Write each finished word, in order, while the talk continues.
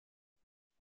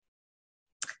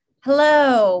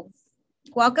Hello,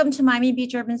 welcome to Miami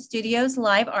Beach Urban Studios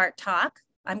live art talk.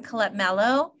 I'm Colette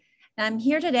Mello, and I'm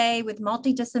here today with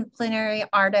multidisciplinary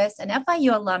artist and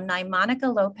FIU alumni, Monica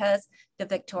Lopez De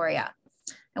Victoria.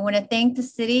 I want to thank the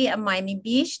City of Miami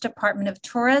Beach, Department of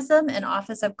Tourism, and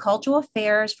Office of Cultural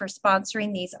Affairs for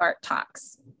sponsoring these art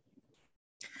talks.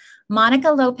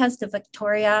 Monica Lopez De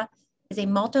Victoria is a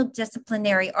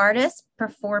multidisciplinary artist,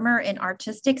 performer in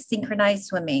artistic synchronized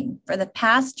swimming. For the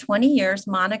past 20 years,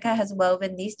 Monica has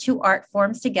woven these two art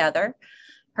forms together.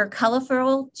 Her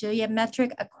colorful,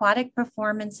 geometric aquatic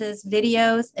performances,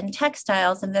 videos, and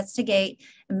textiles investigate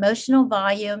emotional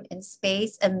volume in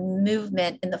space and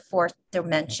movement in the fourth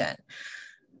dimension.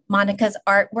 Monica's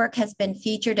artwork has been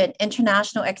featured in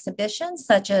international exhibitions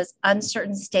such as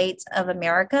Uncertain States of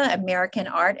America, American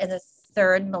Art, and the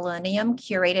Third Millennium,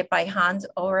 curated by Hans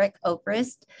Ulrich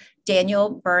Obrist, Daniel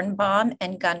Birnbaum,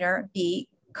 and Gunnar B.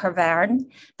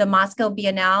 Kvaran, the Moscow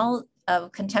Biennale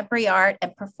of Contemporary Art,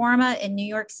 and PERFORMA in New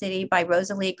York City by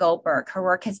Roselee Goldberg. Her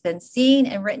work has been seen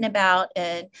and written about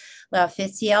in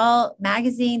L'Officiel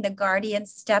magazine, The Guardian,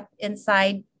 Step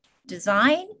Inside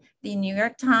Design, the New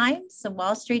York Times, the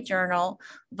Wall Street Journal,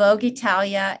 Vogue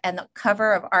Italia, and the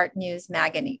cover of ARTnews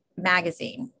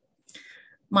magazine.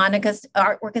 Monica's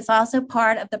artwork is also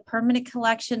part of the permanent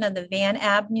collection of the Van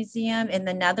Ab Museum in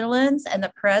the Netherlands and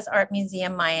the Perez Art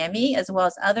Museum, Miami, as well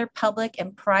as other public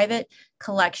and private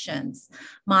collections.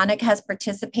 Monica has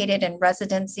participated in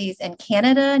residencies in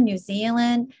Canada, New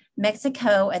Zealand,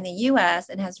 Mexico, and the US,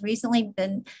 and has recently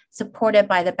been supported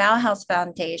by the Bauhaus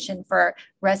Foundation for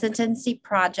residency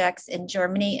projects in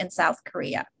Germany and South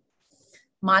Korea.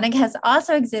 Monica has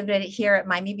also exhibited here at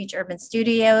Miami Beach Urban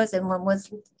Studios and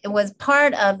it was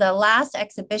part of the last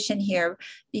exhibition here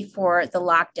before the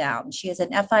lockdown. She is an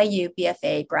FIU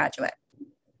BFA graduate.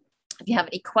 If you have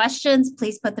any questions,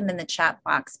 please put them in the chat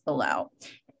box below.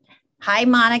 Hi,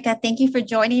 Monica. Thank you for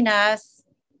joining us.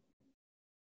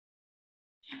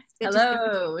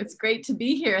 Hello, it's great to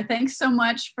be here. Thanks so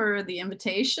much for the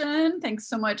invitation. Thanks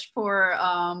so much for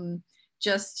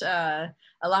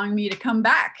allowing me to come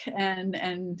back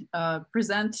and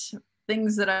present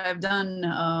things that I've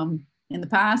done in the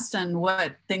past and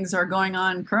what things are going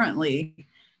on currently.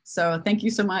 So thank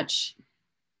you so much.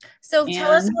 So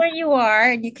tell us where you are,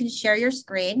 and you can share your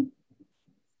screen.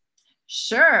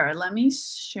 Sure, let me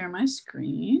share my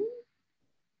screen.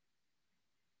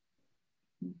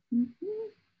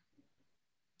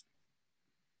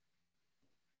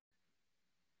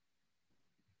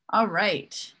 All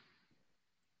right.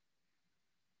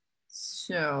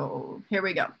 So here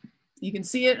we go. You can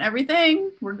see it and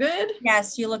everything. We're good?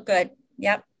 Yes, you look good.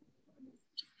 Yep.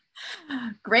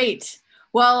 Great.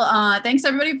 Well, thanks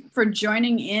everybody for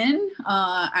joining in.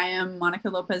 I am Monica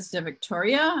Lopez De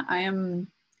Victoria. I am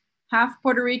half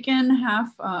Puerto Rican, half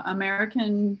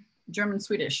American, German,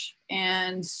 Swedish.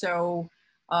 And so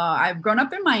I've grown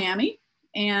up in Miami,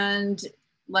 and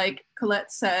like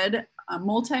Colette said, a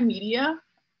multimedia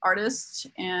artist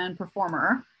and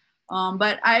performer.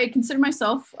 But I consider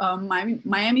myself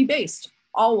Miami-based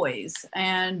always.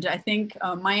 And I think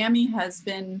Miami has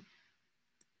been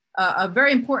a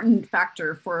very important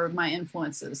factor for my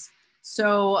influences.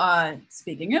 So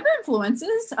speaking of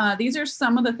influences, these are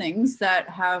some of the things that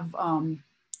have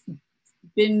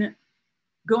been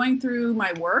going through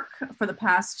my work for the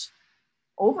past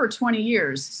over 20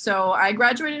 years. So I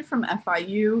graduated from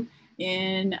FIU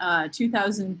in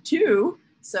 2002.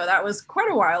 So that was quite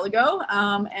a while ago,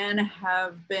 and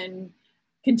have been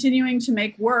continuing to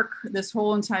make work this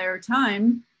whole entire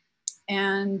time.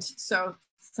 And so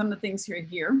some of the things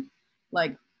here,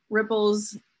 like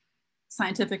ripples,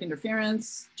 scientific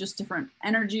interference, just different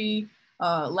energy,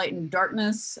 light and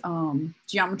darkness,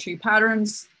 geometry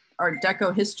patterns, Art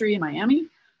Deco history in Miami,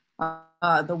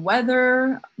 the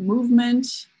weather,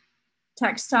 movement,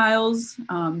 textiles,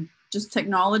 just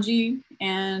technology,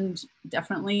 and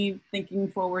definitely thinking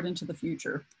forward into the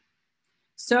future.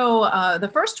 So the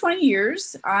first 20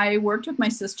 years, I worked with my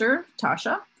sister,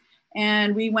 Tasha,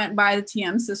 and we went by the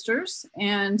TM Sisters.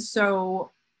 And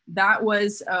so that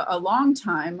was a long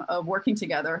time of working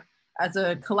together as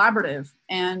a collaborative.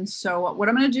 And so what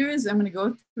I'm gonna do is I'm gonna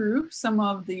go through some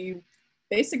of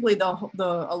basically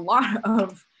a lot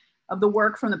of the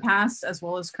work from the past as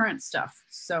well as current stuff.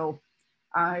 So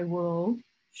I will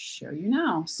show you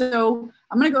now. So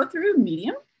I'm going to go through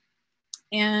medium.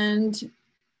 And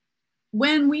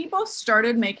when we both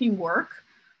started making work,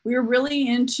 we were really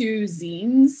into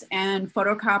zines and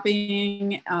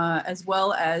photocopying, as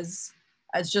well as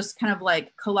just kind of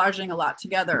like collaging a lot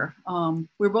together.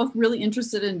 We were both really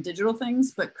interested in digital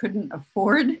things, but couldn't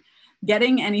afford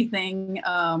getting anything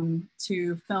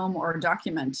to film or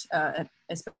document,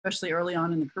 especially early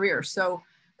on in the career. So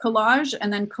collage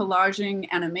and then collaging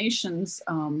animations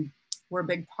were a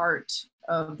big part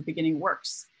of the beginning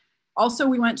works. Also,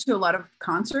 we went to a lot of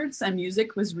concerts and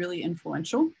music was really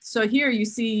influential. So here you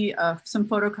see some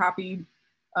photocopied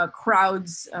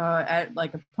crowds at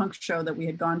like a punk show that we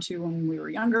had gone to when we were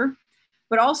younger.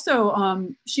 But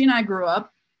also, she and I grew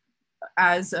up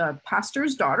as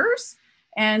pastors' daughters.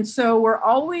 And so we're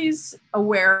always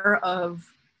aware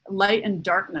of light and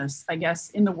darkness, I guess,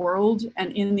 in the world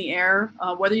and in the air,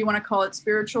 whether you want to call it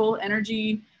spiritual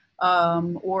energy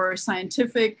or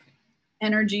scientific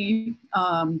energy.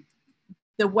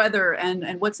 The weather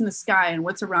and what's in the sky and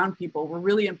what's around people were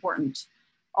really important.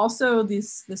 Also,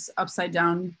 this upside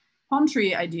down palm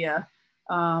tree idea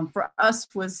for us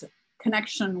was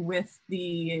connection with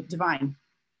the divine.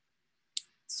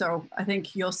 So I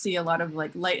think you'll see a lot of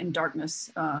like light and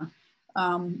darkness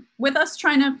with us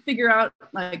trying to figure out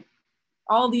like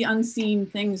all the unseen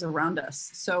things around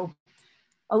us. So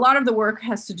a lot of the work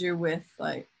has to do with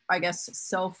like, I guess,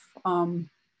 self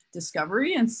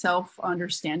discovery and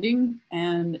self-understanding,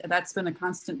 and that's been a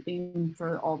constant theme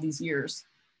for all these years.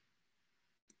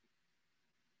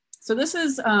 So this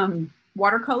is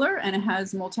watercolor, and it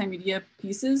has multimedia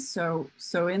pieces. So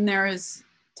in there is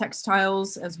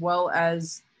textiles as well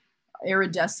as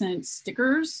iridescent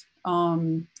stickers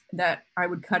that I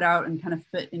would cut out and kind of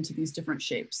fit into these different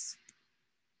shapes.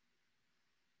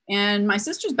 And my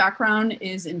sister's background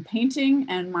is in painting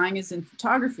and mine is in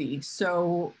photography.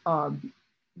 So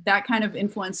that kind of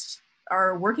influenced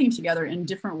our working together in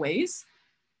different ways.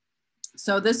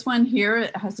 So this one here,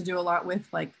 it has to do a lot with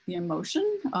like the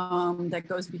emotion that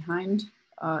goes behind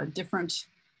different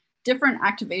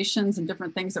activations and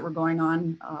different things that were going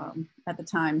on at the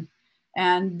time.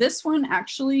 And this one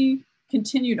actually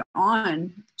continued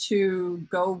on to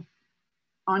go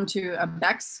onto a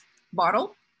Beck's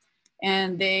bottle,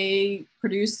 and they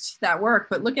produced that work.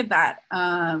 But look at that.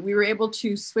 We were able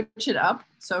to switch it up.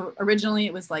 So originally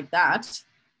it was like that,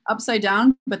 upside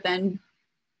down, but then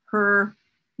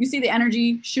you see the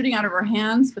energy shooting out of her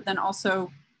hands, but then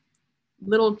also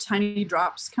little tiny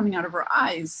drops coming out of her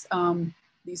eyes,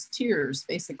 these tears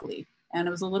basically, and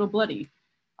it was a little bloody.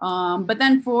 But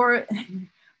then for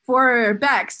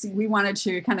Beck's, we wanted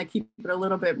to kind of keep it a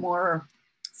little bit more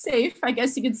safe, I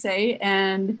guess you could say,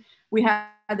 and we had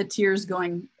the tears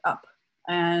going up.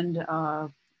 And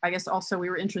I guess also we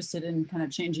were interested in kind of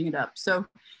changing it up. So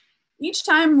each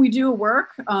time we do a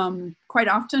work, quite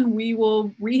often we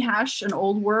will rehash an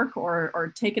old work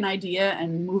or take an idea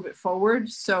and move it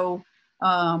forward. So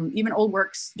even old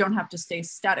works don't have to stay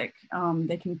static.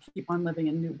 They can keep on living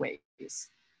in new ways.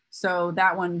 So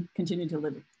that one continued to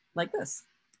live like this.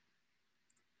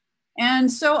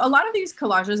 And so a lot of these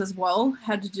collages as well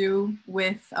had to do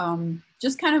with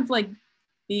just kind of like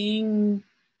being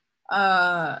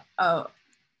a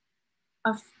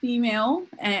female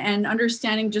and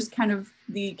understanding just kind of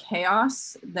the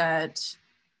chaos that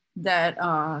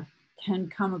can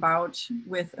come about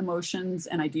with emotions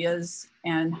and ideas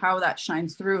and how that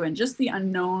shines through, and just the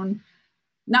unknown,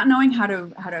 not knowing how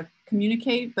to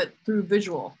communicate, but through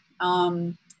visual.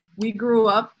 We grew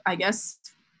up, I guess,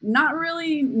 not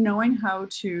really knowing how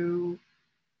to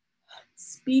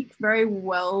speak very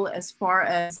well as far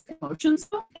as emotions.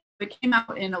 It came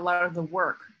out in a lot of the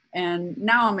work, and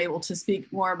now I'm able to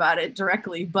speak more about it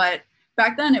directly, but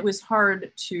back then it was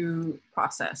hard to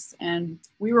process, and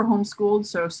we were homeschooled,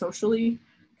 so socially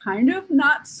kind of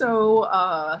not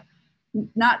so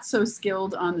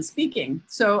skilled on the speaking.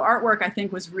 So artwork, I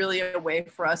think, was really a way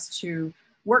for us to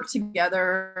work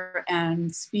together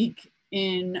and speak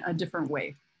in a different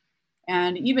way.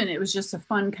 And even it was just a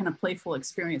fun kind of playful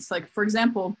experience. Like, for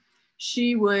example,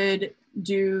 she would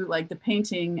do like the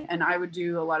painting and I would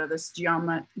do a lot of this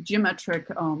geometric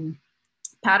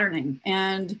patterning.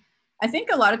 And I think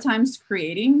a lot of times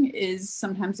creating is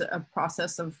sometimes a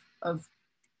process of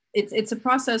it's a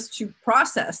process to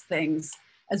process things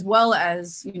as well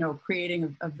as, you know,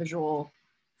 creating a visual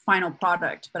final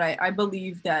product. But I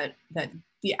believe that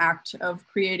the act of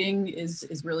creating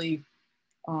is really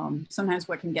sometimes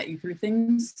what can get you through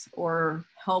things or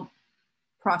help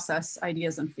process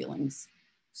ideas and feelings.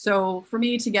 So for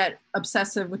me to get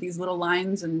obsessive with these little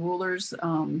lines and rulers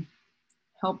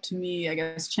helped me, I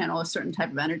guess, channel a certain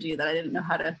type of energy that I didn't know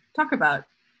how to talk about.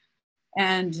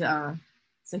 And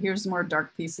so here's more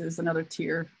dark pieces, another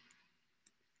tear.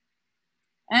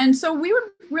 And so we would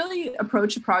really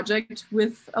approach a project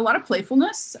with a lot of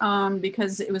playfulness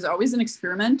because it was always an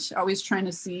experiment, always trying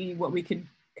to see what we could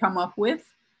come up with.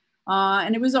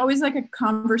 And it was always like a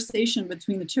conversation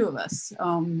between the two of us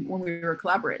when we were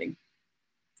collaborating,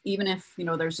 even if, you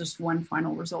know, there's just one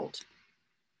final result.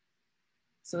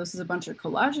 So this is a bunch of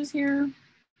collages here.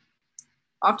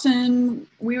 Often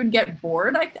we would get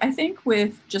bored, I think,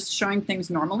 with just showing things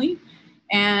normally.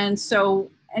 And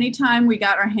so anytime we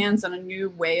got our hands on a new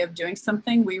way of doing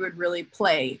something, we would really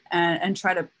play and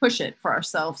try to push it for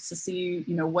ourselves to see,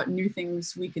 you know, what new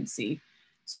things we could see.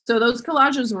 So those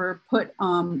collages were put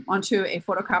onto a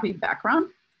photocopied background.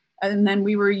 And then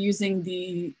we were using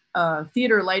the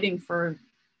theater lighting for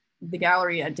the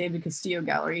gallery at David Castillo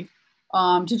Gallery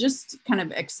to just kind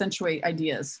of accentuate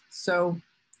ideas. So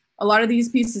a lot of these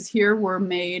pieces here were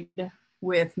made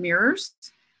with mirrors.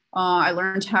 I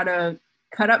learned how to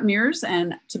cut up mirrors,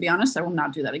 and to be honest, I will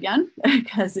not do that again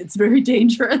because it's very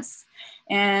dangerous.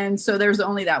 And so there's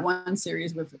only that one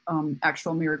series with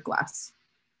actual mirrored glass.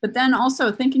 But then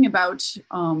also thinking about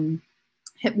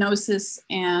hypnosis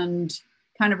and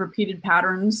kind of repeated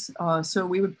patterns. So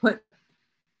we would put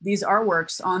these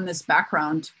artworks on this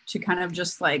background to kind of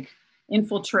just like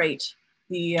infiltrate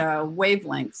the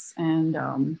wavelengths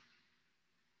and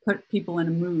put people in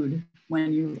a mood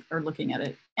when you are looking at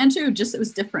it. And two, just it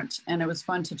was different and it was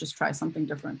fun to just try something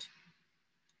different.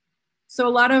 So a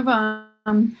lot of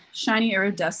shiny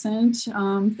iridescent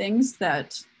things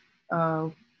that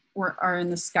are in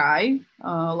the sky.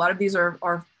 A lot of these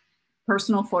are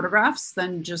personal photographs,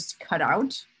 then just cut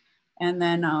out and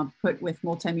then put with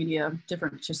multimedia,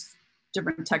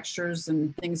 different textures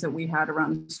and things that we had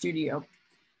around the studio.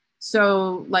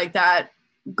 So like that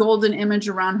golden image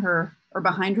around her or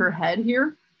behind her head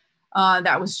here,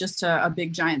 that was just a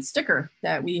big giant sticker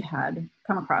that we had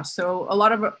come across. So a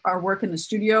lot of our work in the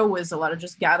studio was a lot of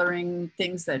just gathering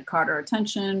things that caught our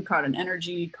attention, caught an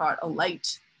energy, caught a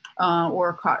light,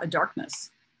 or caught a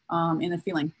darkness in the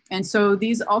feeling. And so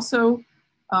these also,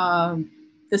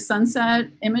 the sunset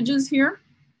images here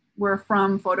were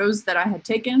from photos that I had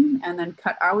taken and then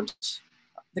cut out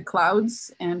the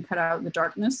clouds and cut out the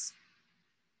darkness.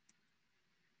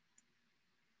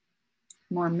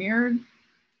 More mirrored.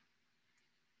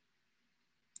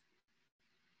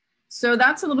 So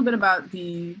that's a little bit about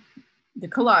the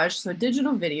collage, so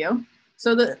digital video.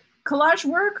 So the collage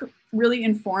work really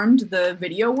informed the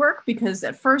video work because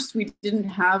at first we didn't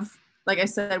have, like I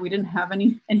said, we didn't have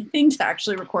anything to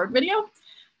actually record video.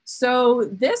 So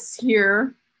this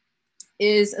here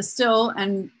is a still,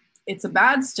 and it's a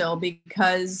bad still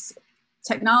because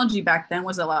technology back then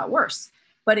was a lot worse.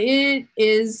 But it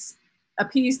is a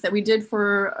piece that we did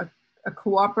for a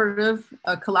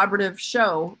collaborative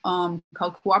show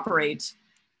called Cooperate,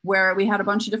 where we had a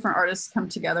bunch of different artists come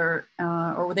together,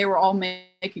 or they were all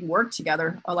making work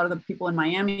together. A lot of the people in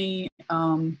Miami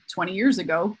 20 years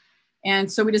ago.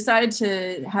 And so we decided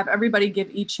to have everybody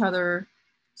give each other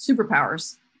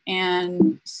superpowers.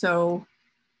 And so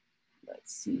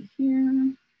let's see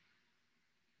here.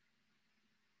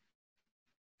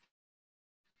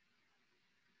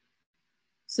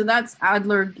 So that's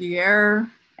Adler Guerre.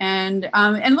 And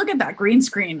look at that green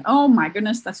screen. Oh my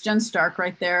goodness, that's Jen Stark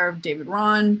right there, David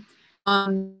Ron.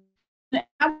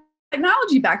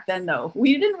 Technology back then though,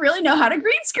 we didn't really know how to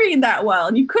green screen that well,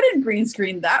 and you couldn't green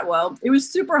screen that well. It was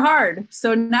super hard.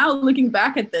 So now looking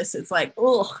back at this, it's like,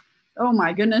 oh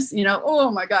my goodness, you know, oh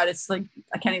my God, it's like,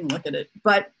 I can't even look at it.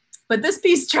 But this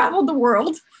piece traveled the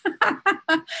world.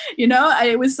 You know,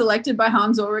 it was selected by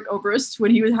Hans Ulrich Obrist when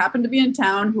he happened to be in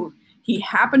town, he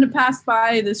happened to pass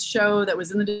by this show that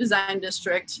was in the design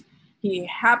district.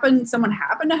 Someone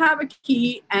happened to have a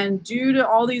key, and due to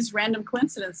all these random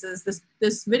coincidences,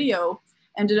 this video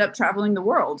ended up traveling the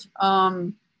world.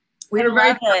 We were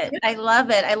very good. I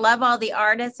love it. I love all the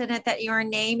artists in it that you were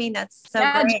naming. That's so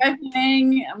great. Jeff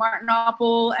Yang, Martin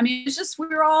Oppel. I mean, it's just, we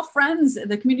were all friends.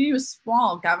 The community was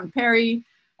small. Gavin Perry,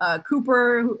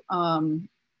 Cooper,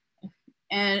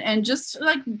 and just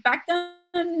like back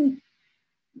then,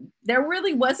 there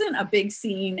really wasn't a big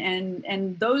scene,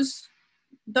 and those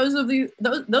of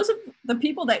the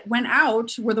people that went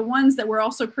out were the ones that were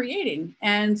also creating.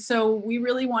 And so we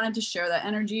really wanted to share that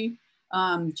energy,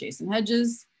 Jason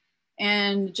Hedges,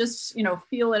 and just, you know,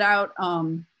 feel it out.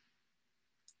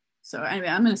 So anyway,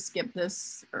 I'm going to skip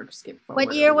this or skip forward.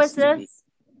 What year was this?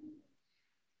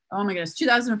 Oh my goodness,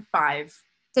 2005.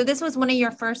 So this was one of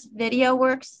your first video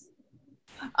works?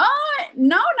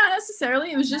 No, not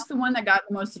necessarily. It was just the one that got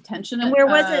the most attention. And where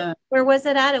was it? Where was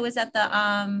it at? It was at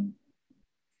the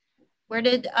where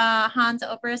did Hans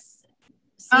Obrist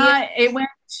see it?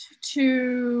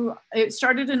 It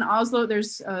started in Oslo.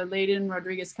 There's Leiden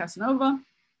Rodriguez Casanova.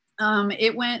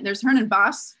 There's Hernan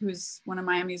Bass, who's one of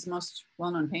Miami's most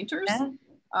well-known painters. Yeah.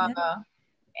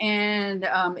 And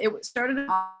it started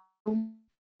in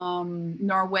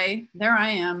Norway. There I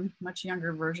am, much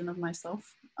younger version of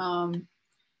myself. And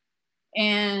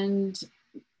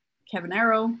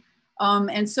Kvaran.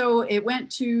 And so it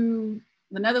went to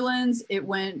the Netherlands, it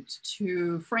went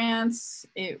to France,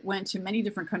 it went to many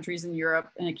different countries in Europe,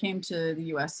 and it came to the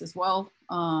US as well.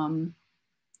 I'm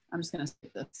just gonna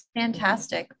skip this.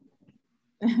 Fantastic.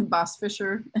 Boss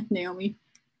Fisher, Naomi.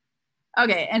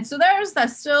 Okay, and so there's the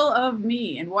still of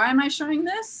me. And why am I showing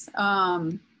this?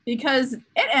 Because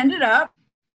it ended up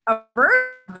a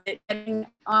version of it getting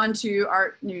onto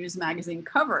ARTnews magazine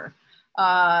cover,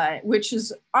 which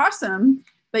is awesome.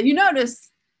 But you notice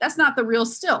that's not the real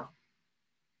still,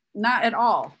 not at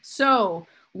all. So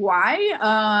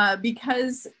why?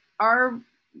 Because our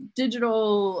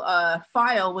digital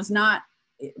file was not,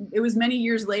 it was many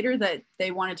years later that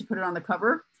they wanted to put it on the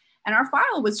cover, and our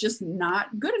file was just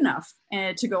not good enough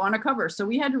to go on a cover. So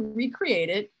we had to recreate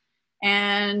it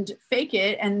and fake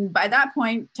it. And by that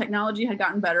point, technology had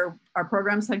gotten better. Our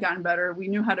programs had gotten better. We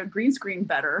knew how to green screen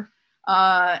better.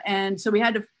 And so we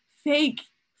had to fake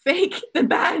the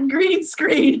bad green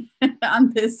screen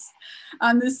on this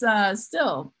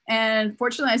still. And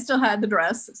fortunately, I still had the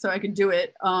dress, so I could do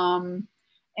it.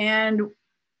 And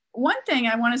one thing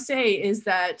I want to say is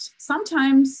that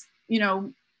sometimes, you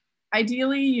know,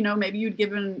 ideally, you know, maybe you'd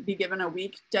be given a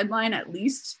week deadline at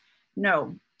least.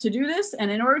 No, to do this, and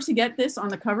in order to get this on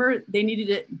the cover, they needed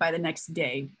it by the next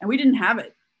day, and we didn't have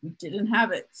it. We didn't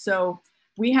have it, so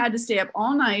we had to stay up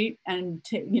all night and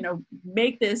you know,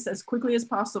 make this as quickly as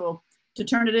possible to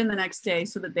turn it in the next day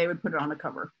so that they would put it on the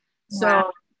cover. Wow.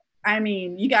 So, I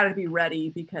mean, you got to be ready,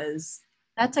 because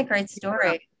that's a great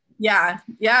story. Yeah,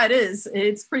 it is.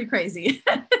 It's pretty crazy,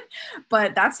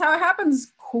 but that's how it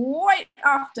happens quite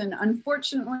often.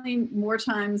 Unfortunately, more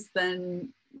times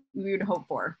than we would hope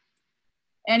for.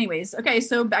 Anyways, okay,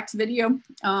 so back to video.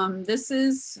 This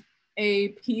is a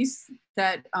piece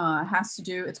that has to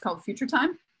do, it's called Future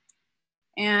Time.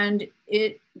 And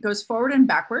it goes forward and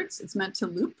backwards. It's meant to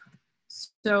loop.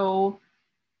 So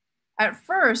at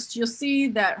first, you'll see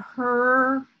that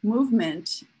her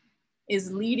movement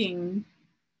is leading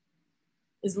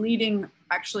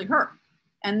actually her.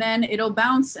 And then it'll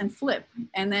bounce and flip.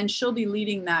 And then she'll be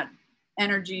leading that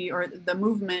energy or the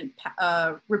movement,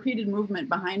 repeated movement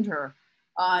behind her.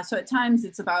 So at times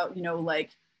it's about, you know,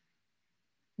 like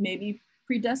maybe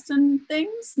predestined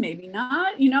things, maybe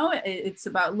not, you know, it's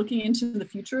about looking into the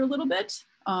future a little bit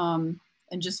and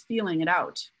just feeling it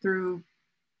out through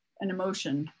an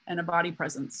emotion and a body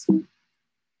presence.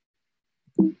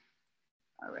 All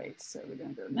right, so we're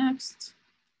gonna go next.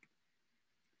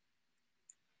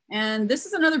 And this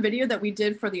is another video that we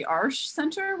did for the Arsh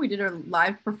Center. We did a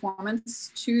live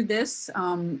performance to this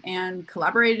and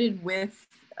collaborated with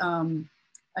an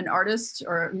artist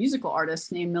or a musical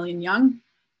artist named Millennium.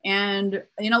 And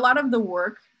in a lot of the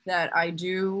work that I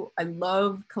do, I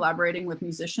love collaborating with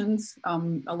musicians.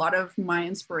 A lot of my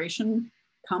inspiration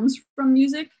comes from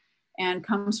music and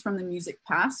comes from the music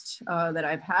past that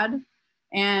I've had.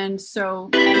 And so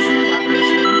this is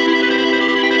collaboration.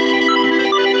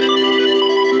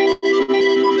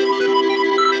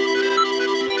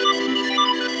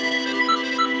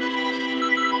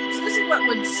 What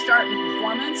would start the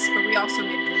performance, but we also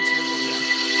made it into a video.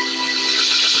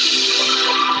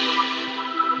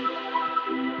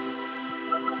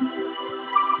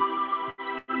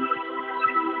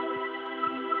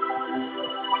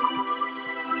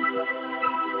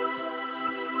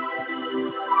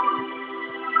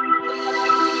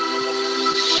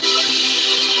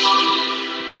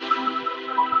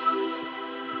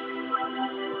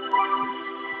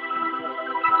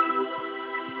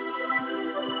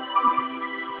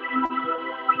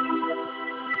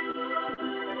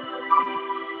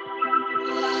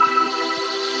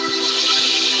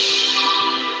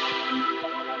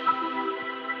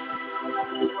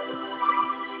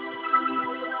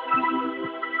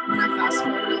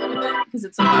 Because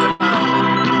it's a lot about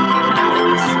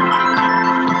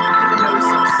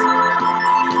hypnosis.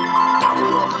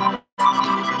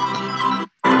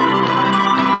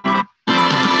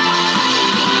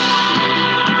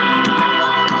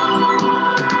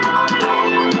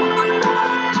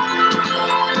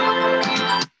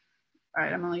 All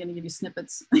right, I'm only going to give you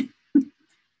snippets.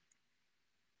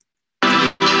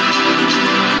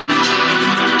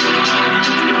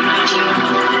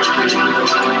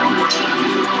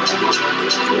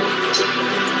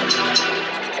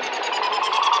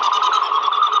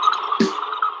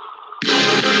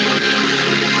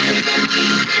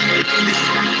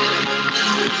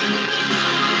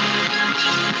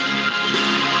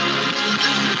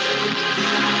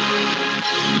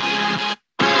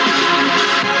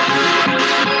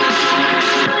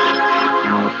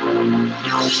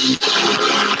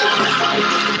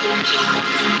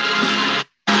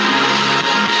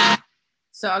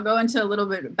 So I'll go into a little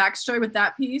bit of backstory with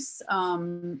that piece. It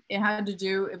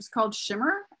was called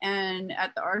Shimmer, and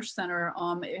at the Arch Center,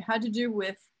 it had to do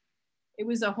with, it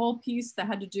was a whole piece that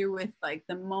had to do with like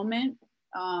the moment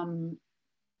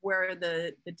where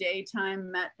the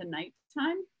daytime met the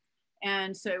nighttime.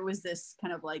 And so it was this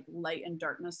kind of like light and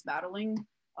darkness battling.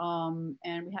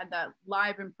 And we had that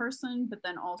live in person, but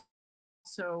then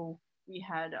also we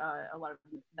had a lot of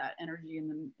that energy in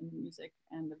the music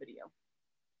and the video.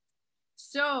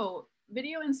 So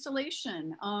video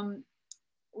installation,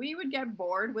 we would get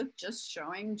bored with just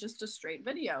showing just a straight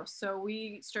video. So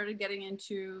we started getting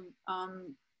into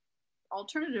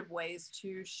alternative ways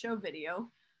to show video.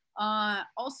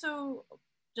 Also,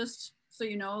 just so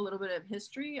you know a little bit of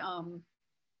history,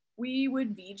 we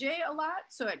would VJ a lot.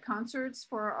 So at concerts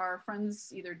for our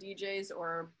friends, either DJs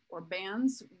or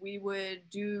bands, we would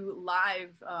do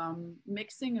live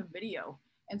mixing of video.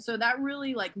 And so that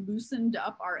really like loosened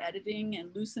up our editing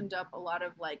and loosened up a lot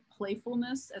of like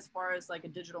playfulness as far as like a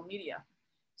digital media.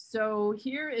 So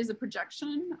here is a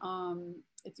projection.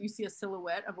 You see a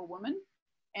silhouette of a woman,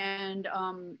 and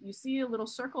you see a little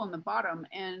circle on the bottom,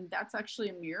 and that's actually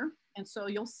a mirror. And so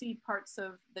you'll see parts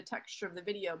of the texture of the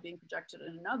video being projected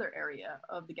in another area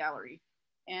of the gallery.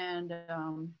 And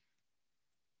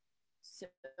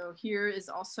so here is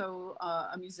also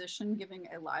a musician giving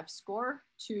a live score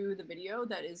to the video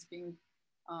that is being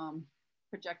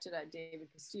projected at David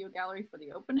Castillo Gallery for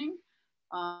the opening.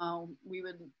 We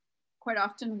would quite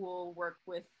often will work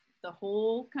with the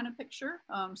whole kind of picture.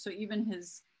 So even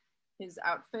his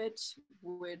outfit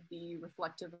would be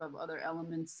reflective of other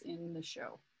elements in the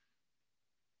show.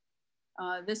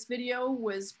 This video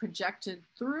was projected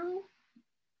through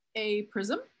a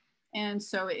prism, and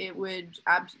so it would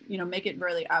make it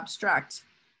really abstract.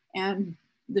 And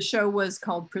the show was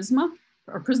called Prisma,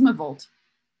 or Prisma Volt.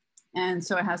 And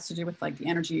so it has to do with like the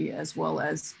energy as well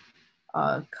as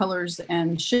colors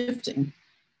and shifting.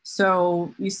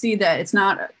 So you see that it's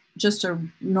not just a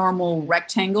normal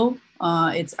rectangle.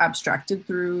 It's abstracted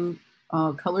through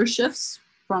color shifts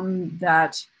from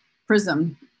that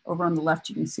prism. Over on the left,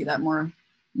 you can see that more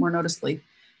noticeably.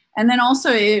 And then also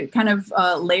it kind of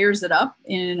layers it up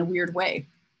in a weird way.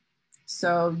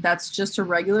 So that's just a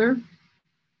regular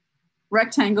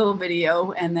rectangle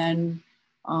video, and then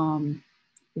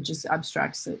it just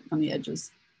abstracts it on the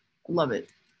edges. I love it.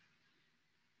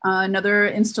 Another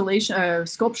installation,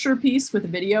 sculpture piece with a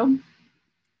video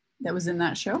that was in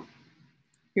that show.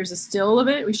 Here's a still of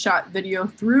it. We shot video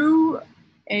through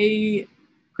a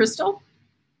crystal.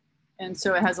 And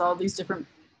so it has all these different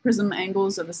prism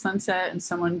angles of the sunset and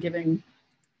someone giving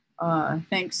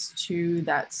thanks to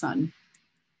that sun.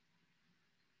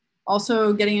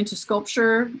 Also getting into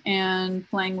sculpture and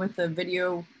playing with the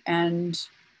video and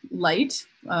light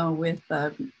with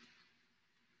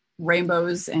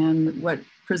rainbows and what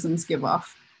prisms give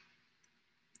off.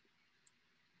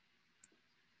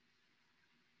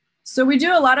 So we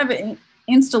do a lot of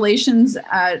installations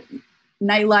at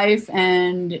nightlife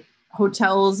and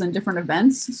hotels and different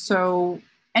events. So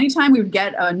anytime we would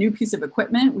get a new piece of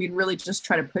equipment, we'd really just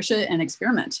try to push it and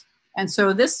experiment. And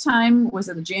so this time was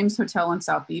at the James Hotel in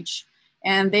South Beach,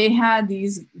 and they had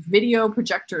these video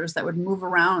projectors that would move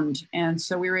around. And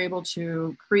so we were able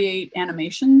to create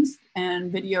animations and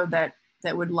video that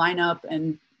would line up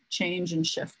and change and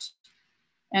shift.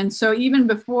 And so even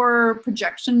before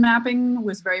projection mapping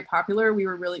was very popular, we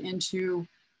were really into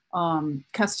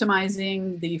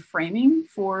customizing the framing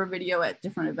for video at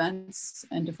different events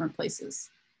and different places.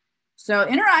 So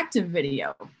interactive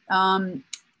video.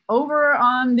 Over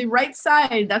on the right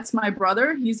side, that's my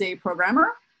brother. He's a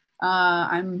programmer.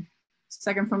 I'm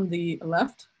second from the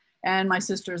left, and my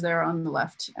sister's there on the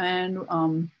left. And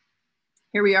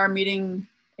here we are meeting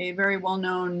a very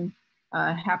well-known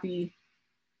happy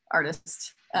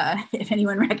artist, if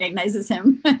anyone recognizes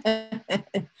him.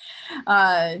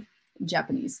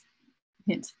 Japanese,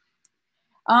 hint.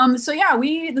 So yeah,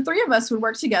 the three of us would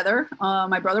work together.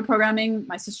 My brother programming,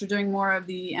 my sister doing more of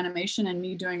the animation, and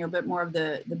me doing a bit more of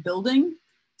the building.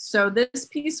 So this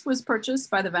piece was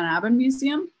purchased by the Van Abben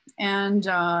Museum. And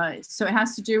so it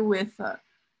has to do with an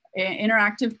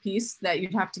interactive piece that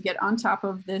you'd have to get on top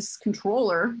of this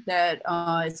controller that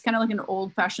it's kind of like an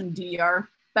old fashioned DDR.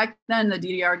 Back then, the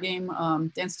DDR game,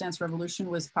 Dance Dance Revolution,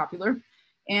 was popular.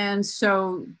 And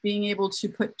so being able to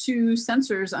put two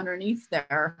sensors underneath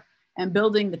there and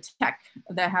building the tech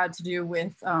that had to do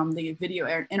with the video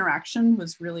interaction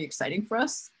was really exciting for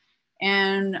us.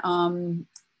 And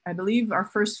I believe our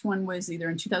first one was either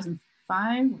in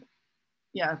 2005.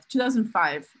 Yeah,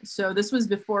 2005. So this was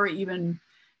before even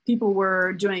people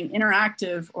were doing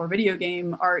interactive or video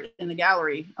game art in the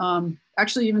gallery.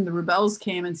 Actually, even the Rebels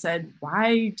came and said,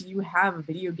 "Why do you have a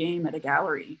video game at a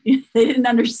gallery?" They didn't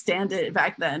understand it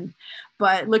back then,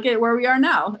 but look at where we are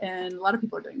now, and a lot of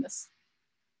people are doing this.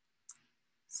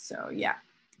 So yeah.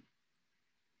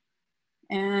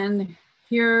 And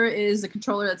here is the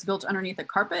controller that's built underneath a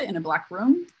carpet in a black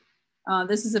room.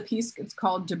 This is a piece, it's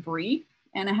called Debris,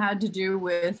 and it had to do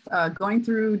with going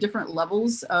through different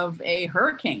levels of a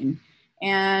hurricane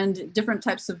and different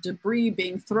types of debris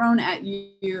being thrown at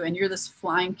you, and you're this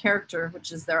flying character,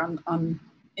 which is there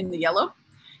in the yellow.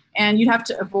 And you'd have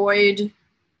to avoid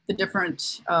the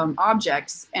different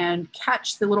objects and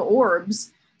catch the little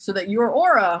orbs so that your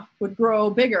aura would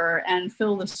grow bigger and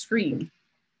fill the screen.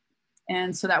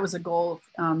 And so that was a goal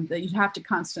that you'd have to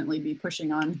constantly be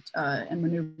pushing on and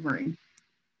maneuvering.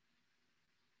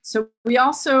 So we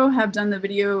also have done the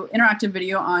interactive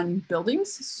video on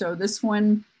buildings. So this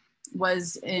one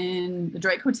was in the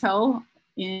Drake Hotel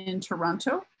in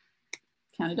Toronto,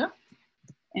 Canada.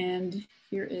 And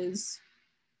here is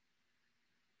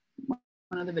one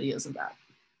of the videos of that.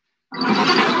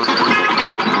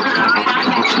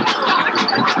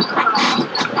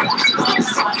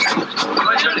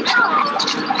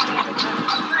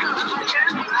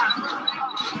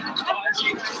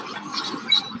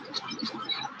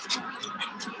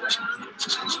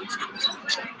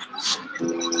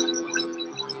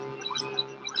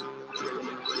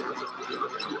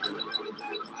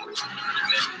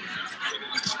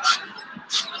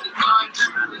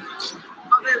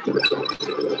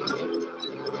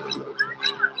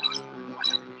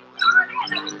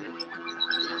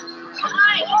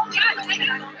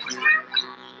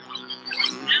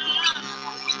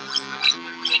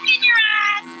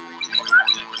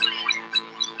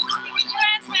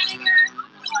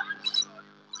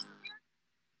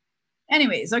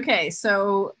 Anyways, okay,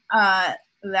 so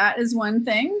that is one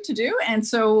thing to do. And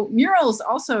so murals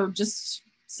also just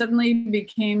suddenly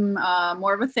became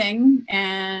more of a thing.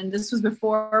 And this was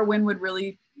before Wynwood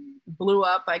really blew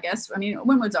up, I guess. I mean,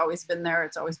 Wynwood's always been there.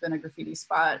 It's always been a graffiti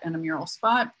spot and a mural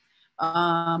spot.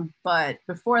 But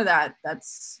before that,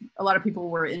 a lot of people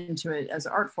were into it as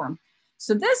an art form.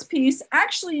 So this piece,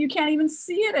 actually, you can't even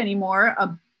see it anymore.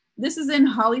 This is in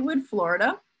Hollywood,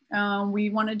 Florida. We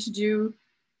wanted to do,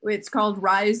 it's called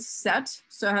Rise Set.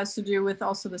 So it has to do with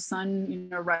also the sun, you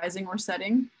know, rising or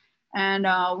setting. And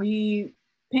we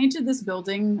painted this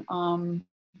building.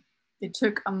 It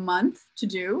took a month to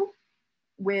do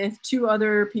with 2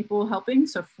 other people helping.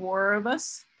 So 4 of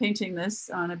us painting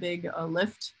this on a big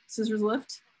lift, scissors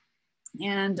lift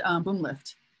and boom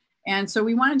lift. And so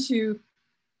we wanted to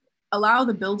allow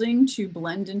the building to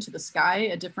blend into the sky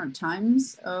at different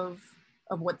times of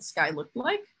what the sky looked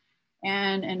like,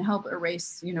 and help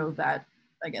erase, you know, that,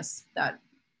 I guess, that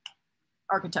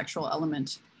architectural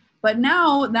element. But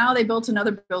now they built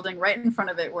another building right in front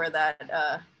of it where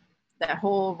that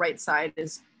whole right side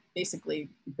is basically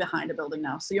behind a building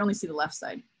now. So you only see the left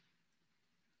side.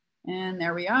 And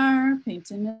there we are,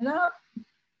 painting it up.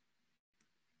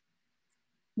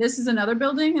 This is another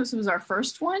building. This was our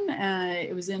first one.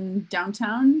 It was in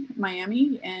downtown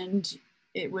Miami, and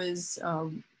it was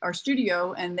our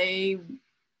studio. And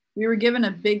we were given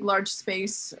a big, large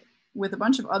space with a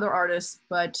bunch of other artists,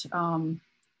 but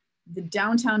the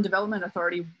Downtown Development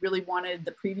Authority really wanted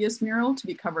the previous mural to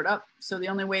be covered up. So the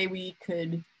only way we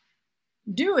could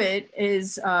do it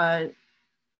is,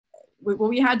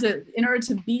 we had to, in order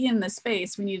to be in the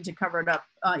space, we needed to cover it up.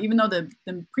 Even though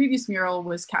the previous mural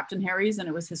was Captain Harry's and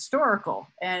it was historical.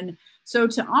 And so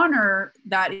to honor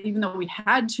that, even though we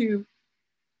had to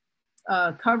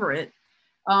cover it,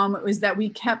 was that we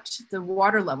kept the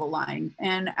water level line.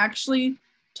 And actually,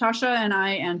 Tasha and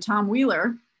I and Tom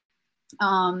Wheeler,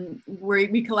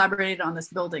 we collaborated on this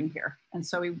building here. And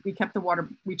so we kept the water,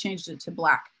 we changed it to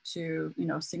black to, you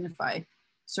know, signify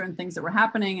certain things that were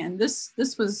happening. And this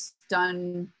was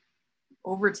done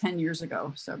over 10 years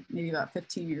ago. So maybe about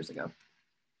 15 years ago.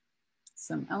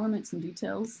 Some elements, some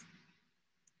details.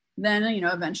 Then, you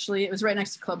know, eventually it was right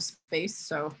next to Club Space.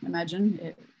 So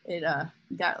imagine it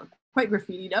got quite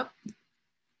graffitied up.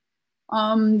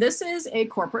 This is a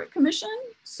corporate commission.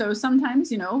 So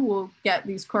sometimes, you know, we'll get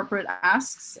these corporate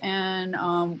asks,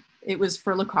 and it was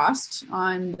for Lacoste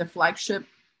on the flagship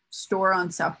store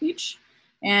on South Beach.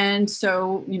 And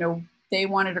so, you know, they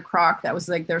wanted a croc that was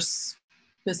like their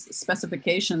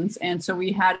specifications. And so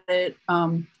we had it,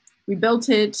 we built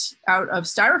it out of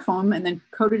styrofoam and then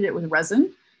coated it with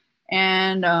resin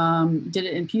and did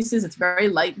it in pieces. It's very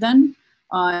light then,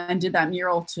 and did that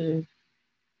mural to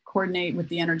coordinate with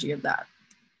the energy of that.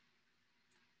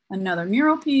 Another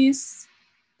mural piece.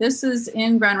 This is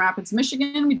in Grand Rapids,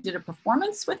 Michigan. We did a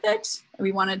performance with it.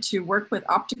 We wanted to work with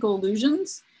optical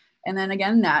illusions. And then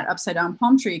again, that upside down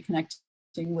palm tree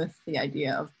connecting with the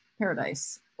idea of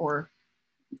paradise, or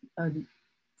the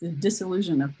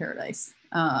disillusion of paradise.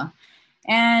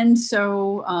 And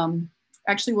so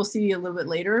actually we'll see a little bit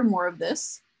later more of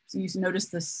this. So you notice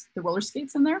this, the roller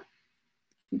skates in there.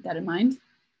 Keep that in mind.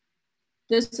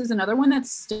 This is another one that's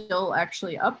still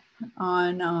actually up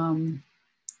on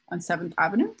 7th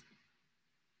Avenue.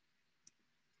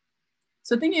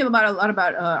 So thinking about a lot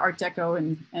about Art Deco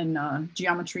and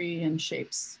geometry and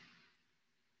shapes.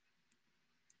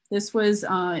 This was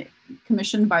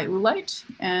commissioned by Ulight,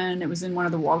 and it was in one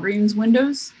of the Walgreens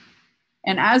windows.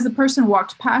 And as the person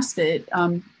walked past it,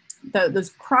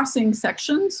 those crossing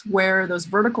sections where those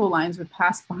vertical lines would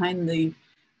pass behind the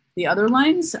other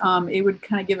lines, it would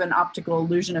kind of give an optical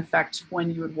illusion effect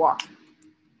when you would walk.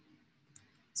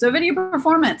 So video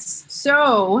performance.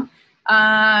 So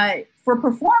for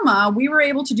PERFORMA, we were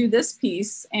able to do this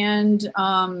piece, and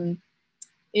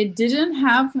it didn't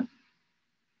have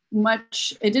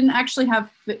much, it didn't actually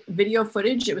have video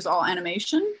footage. It was all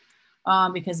animation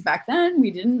because back then we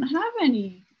didn't have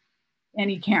any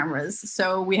cameras.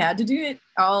 So we had to do it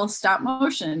all stop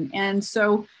motion. And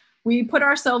so we put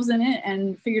ourselves in it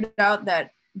and figured out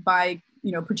that by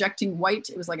projecting white,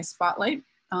 it was like a spotlight,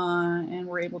 and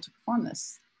we're able to perform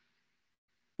this.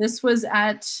 This was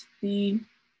at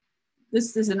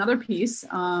this is another piece,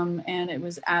 and it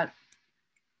was at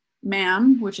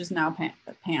MAM, which is now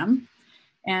PAM.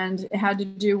 And it had to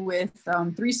do with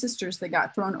 3 sisters that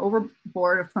got thrown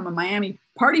overboard from a Miami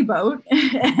party boat,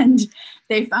 and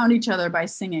they found each other by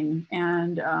singing.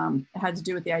 And it had to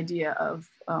do with the idea of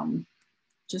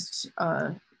just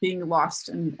being lost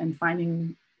and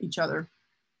finding each other.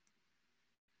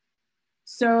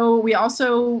 So we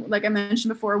also, like I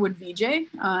mentioned before, would VJ,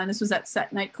 and this was at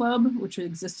Set Nightclub, which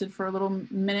existed for a little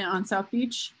minute on South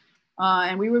Beach.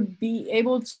 And we would be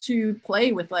able to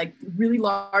play with like really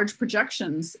large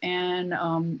projections and,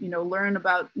 learn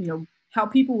about, how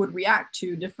people would react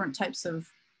to different types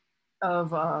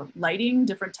of lighting,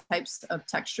 different types of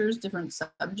textures, different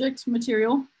subject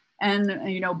material.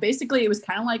 And, basically it was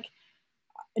kind of like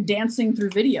dancing through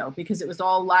video because it was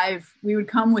all live. We would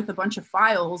come with a bunch of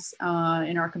files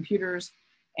in our computers,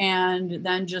 and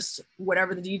then just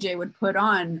whatever the DJ would put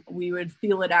on, we would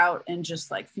feel it out and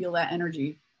just like feel that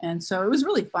energy. And so it was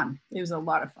really fun. It was a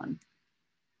lot of fun.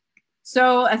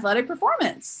 So athletic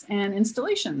performance and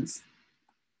installations.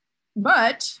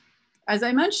 But as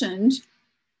I mentioned,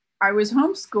 I was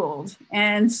homeschooled.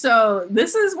 And so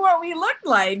this is what we looked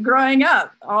like growing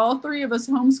up. All 3 of us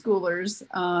homeschoolers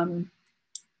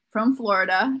from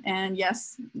Florida. And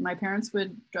yes, my parents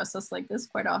would dress us like this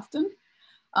quite often.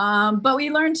 But we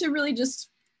learned to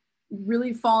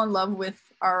really fall in love with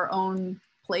our own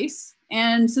place.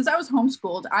 And since I was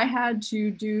homeschooled, I had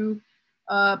to do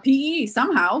PE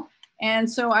somehow.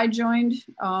 And so I joined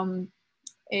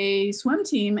a swim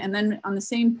team. And then on the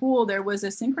same pool, there was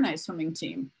a synchronized swimming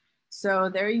team. So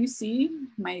there you see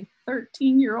my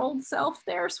 13-year-old self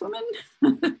there swimming.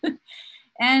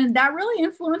 And that really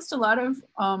influenced a lot of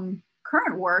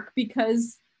current work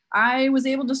because I was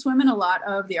able to swim in a lot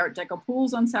of the Art Deco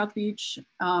pools on South Beach.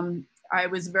 I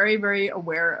was very, very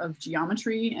aware of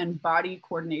geometry and body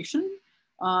coordination,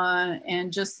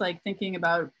 and just like thinking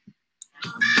about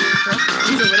these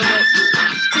a little bit. So you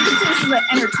can see this is the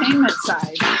entertainment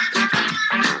side.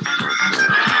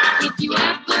 If you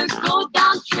ever go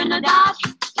down Trinidad,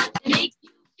 it makes you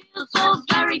feel so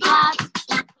very glad.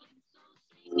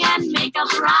 Sing and make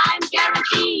up rhyme,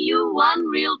 guarantee you one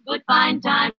real good fine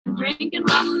time. Drinking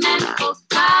rum and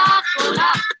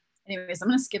Coca-Cola. Anyways, I'm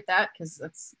gonna skip that because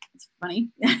it's funny.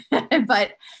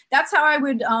 But that's how I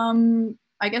would,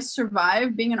 I guess,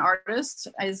 survive being an artist,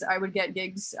 as I would get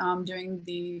gigs doing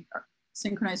the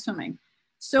synchronized swimming.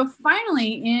 So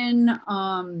finally in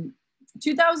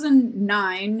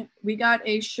 2009, we got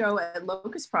a show at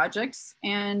Locust Projects,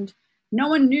 and no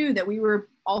one knew that we were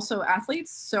also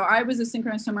athletes. So I was a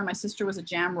synchronized swimmer, my sister was a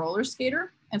jam roller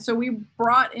skater. And so we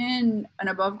brought in an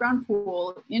above ground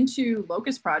pool into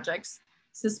Locust Projects,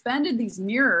 suspended these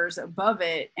mirrors above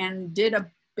it, and did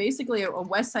basically a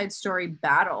West Side Story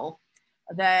battle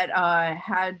that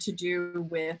had to do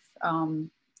with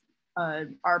our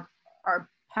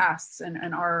pasts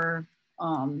and our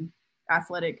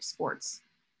athletic sports.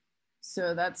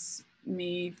 So that's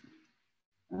me.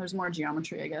 There's more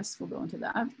geometry, I guess. We'll go into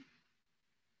that.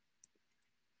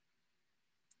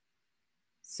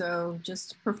 So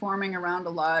just performing around a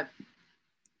lot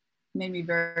made me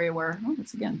very aware. Oh,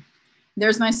 it's again.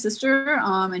 there's my sister.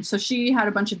 And so she had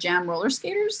a bunch of jam roller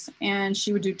skaters and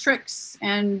she would do tricks,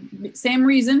 and same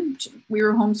reason, we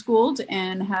were homeschooled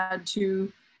and had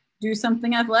to do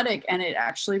something athletic, and it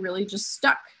actually really just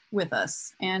stuck with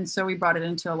us. And so we brought it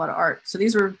into a lot of art. So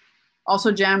these were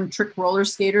also jam trick roller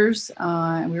skaters,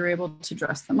 and we were able to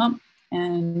dress them up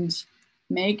and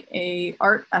make a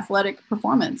art athletic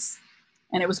performance.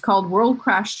 And it was called World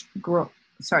Crash Go.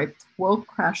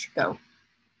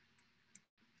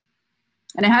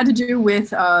 And it had to do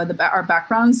with our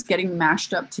backgrounds getting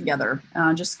mashed up together,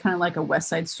 just kind of like a West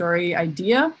Side Story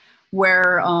idea,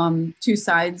 where two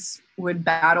sides would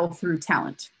battle through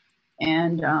talent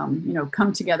and you know,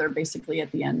 come together basically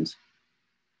at the end.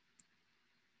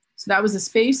 So that was a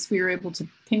space we were able to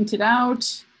paint it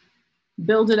out,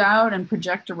 build it out, and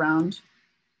project around.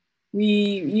 We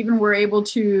even were able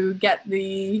to get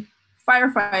the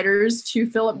firefighters to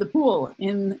fill up the pool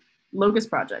in locust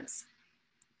projects.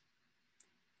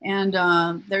 And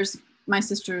there's my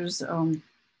sister's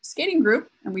skating group,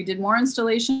 and we did more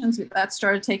installations. That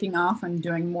started taking off and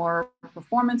doing more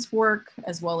performance work,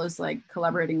 as well as like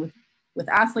collaborating with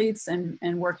athletes and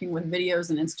working with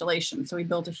videos and installations. So we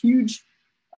built a huge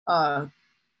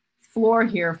floor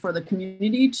here for the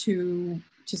community to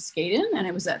skate in, and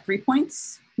it was at 3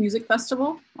 Points Music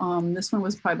Festival. This one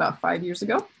was probably about 5 years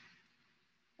ago.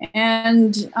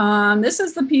 And this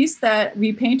is the piece that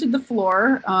we painted the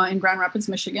floor in Grand Rapids,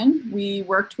 Michigan. We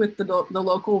worked with the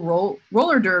local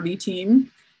roller derby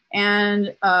team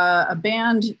and a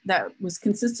band that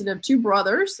consisted of two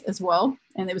brothers as well.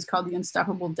 And it was called the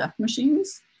Unstoppable Death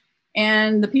Machines.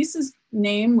 And the piece's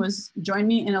name was Join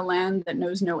Me in a Land That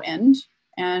Knows No End.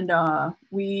 And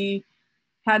we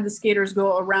had the skaters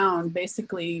go around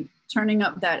basically turning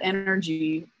up that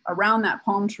energy around that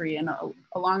palm tree and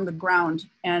along the ground,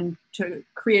 and to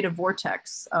create a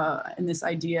vortex in this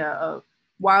idea of,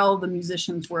 while the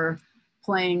musicians were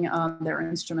playing their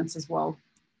instruments as well.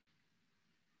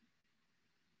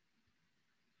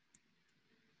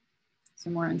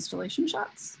 Some more installation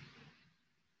shots.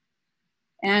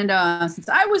 And since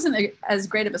I wasn't as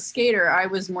great of a skater, I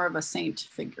was more of a saint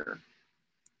figure.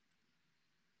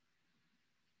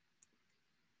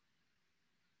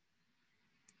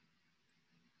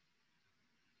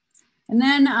 And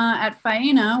then at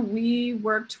Faena, we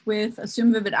worked with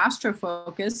Assume Vivid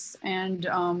Astrofocus,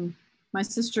 and my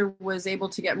sister was able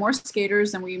to get more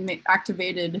skaters, and we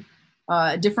activated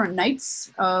different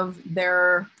nights of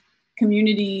their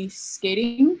community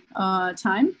skating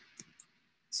time.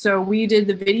 So we did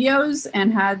the videos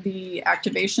and had the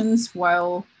activations,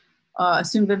 while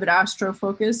Assume Vivid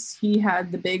Astrofocus, he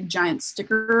had the big giant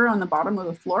sticker on the bottom of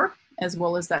the floor, as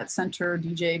well as that center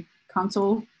DJ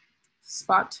console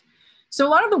spot. So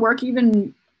a lot of the work,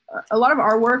 even a lot of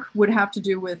our work, would have to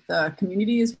do with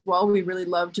community as well. We really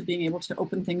loved being able to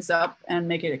open things up and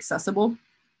make it accessible,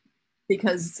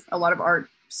 because a lot of art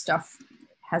stuff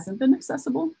hasn't been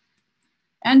accessible.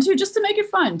 And just to make it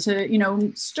fun, to, you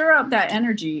know, stir up that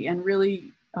energy and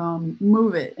really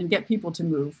move it and get people to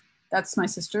move. That's my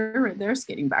sister right there,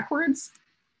 skating backwards.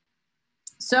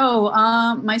 So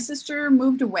my sister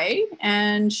moved away,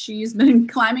 and she's been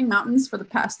climbing mountains for the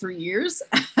past 3 years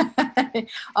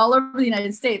all over the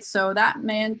United States. So that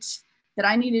meant that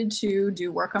I needed to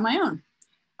do work on my own.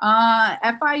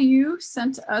 FIU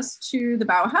sent us to the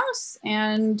Bauhaus,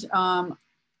 and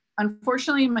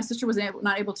unfortunately, my sister was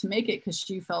not able to make it because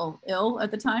she fell ill at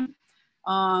the time.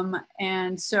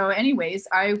 And so anyways,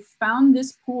 I found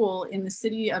this pool in the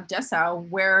city of Dessau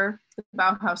where the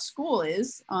Bauhaus School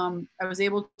is. I was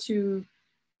able to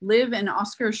live in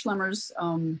Oscar Schlemmer's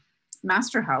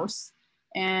master house.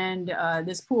 And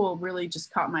this pool really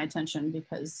just caught my attention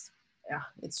because, yeah,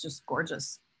 it's just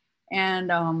gorgeous.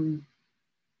 And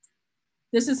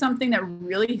this is something that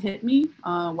really hit me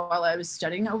while I was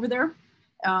studying over there.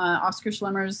 Oscar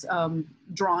Schlemmer's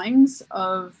drawings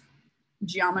of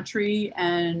geometry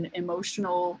and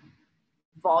emotional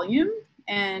volume,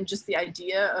 and just the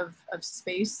idea of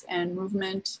space and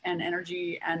movement and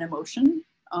energy and emotion.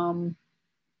 And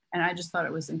I just thought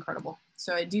it was incredible.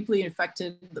 So it deeply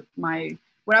affected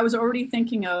what I was already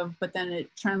thinking of, but then it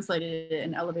translated it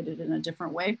and elevated it in a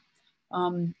different way.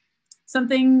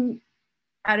 Something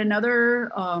at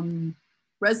another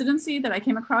residency that I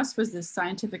came across was this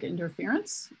scientific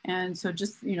interference. And so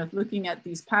just, you know, looking at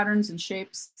these patterns and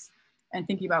shapes and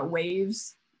thinking about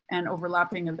waves and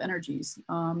overlapping of energies.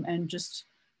 And just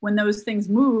when those things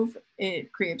move,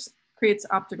 it creates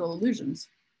optical illusions.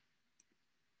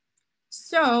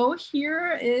 So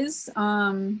here is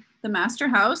the master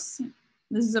house.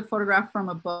 This is a photograph from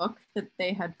a book that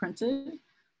they had printed.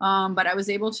 But I was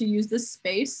able to use this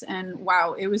space, and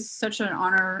wow, it was such an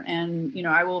honor. And, you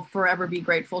know, I will forever be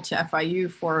grateful to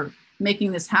FIU for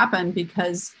making this happen,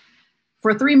 because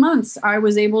for 3 months, I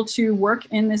was able to work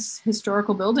in this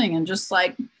historical building and just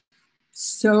like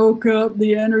soak up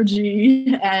the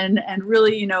energy and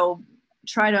really, you know,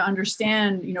 try to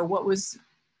understand, you know, what was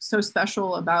so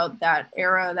special about that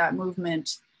era, that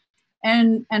movement.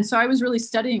 And so I was really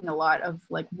studying a lot of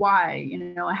like why, you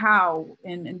know, how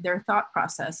in their thought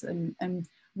process, and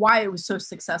why it was so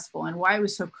successful and why it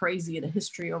was so crazy, the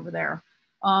history over there.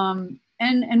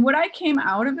 And what I came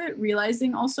out of it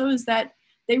realizing also is that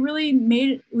they really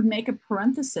would make a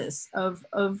parenthesis of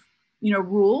you know,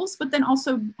 rules, but then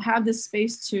also have this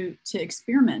space to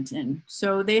experiment in.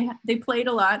 So they played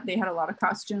a lot. They had a lot of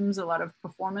costumes, a lot of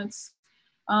performance.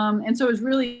 And so it was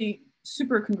really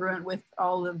super congruent with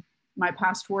all of my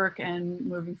past work and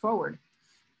moving forward.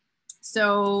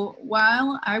 So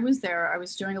while I was there, I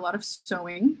was doing a lot of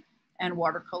sewing and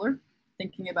watercolor,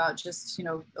 thinking about just, you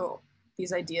know,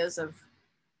 these ideas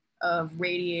of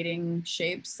radiating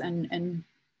shapes and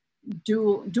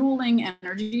dueling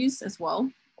energies as well,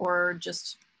 or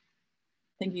just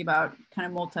thinking about kind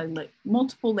of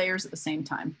multiple layers at the same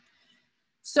time.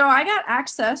 So I got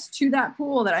access to that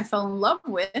pool that I fell in love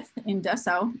with in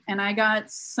Dessau, and I got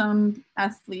some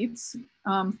athletes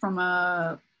from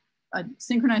a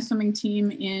synchronized swimming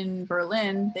team in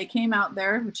Berlin. They came out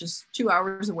there, which is 2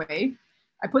 hours away.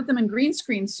 I put them in green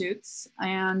screen suits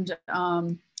and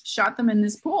shot them in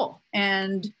this pool,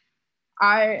 and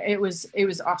it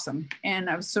was awesome.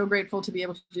 And I was so grateful to be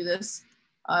able to do this.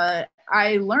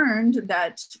 I learned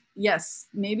that, yes,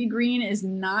 maybe green is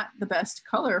not the best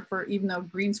color for, even though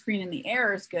green screen in the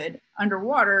air is good,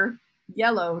 underwater,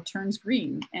 yellow turns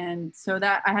green. And so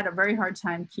that I had a very hard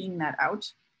time keying that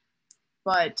out.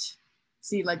 But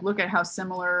see, like, look at how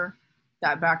similar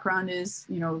that background is,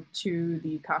 you know, to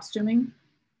the costuming.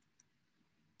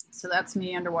 So that's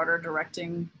me underwater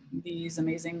directing these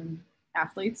amazing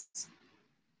athletes.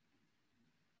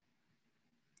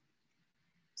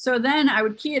 So then I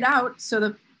would key it out. So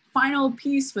the final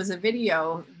piece was a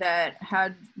video that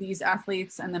had these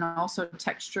athletes and then also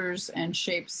textures and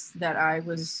shapes that I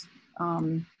was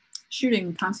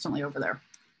shooting constantly over there.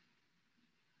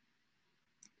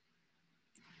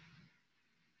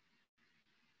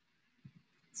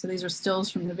 So these are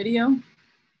stills from the video.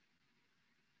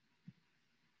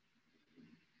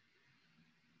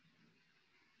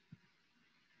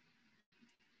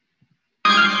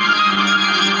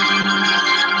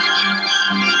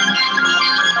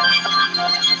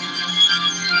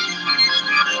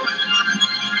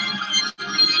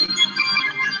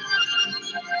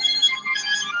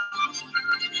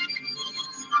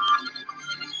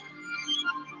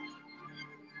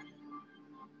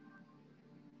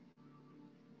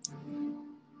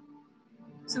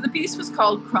 So the piece was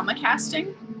called chroma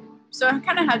casting. So it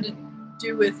kind of had to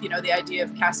do with, you know, the idea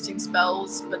of casting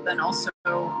spells, but then also,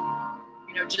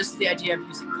 you know, just the idea of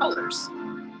using colors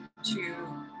to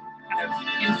kind of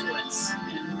influence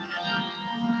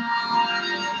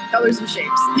colors and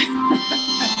shapes.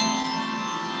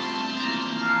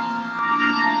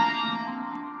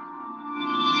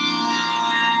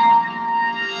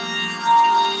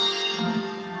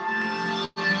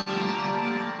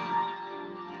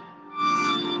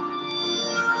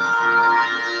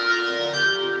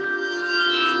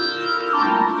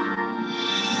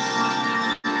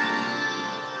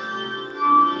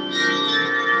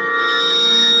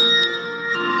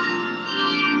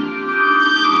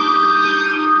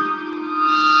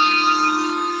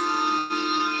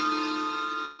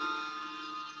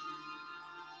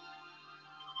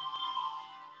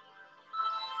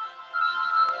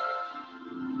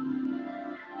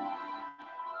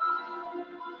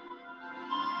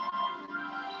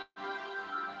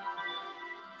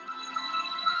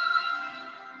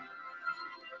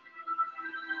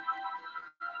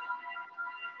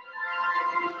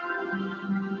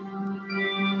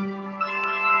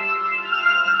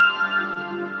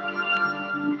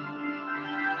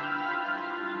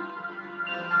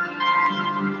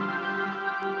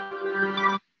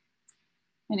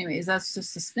 Anyways, that's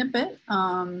just a snippet.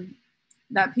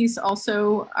 That piece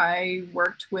also, I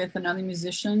worked with another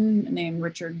musician named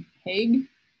Richard Haig.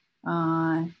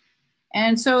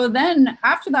 And so then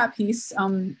after that piece,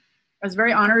 I was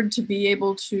very honored to be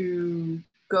able to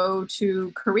go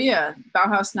to Korea.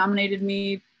 Bauhaus nominated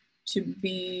me to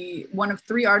be one of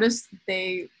 3 artists.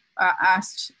 They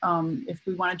asked if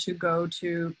we wanted to go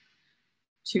to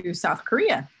South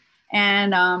Korea.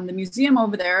 And the museum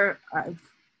over there, I'm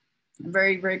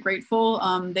very, very grateful.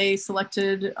 They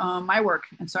selected my work.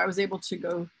 And so I was able to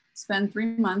go spend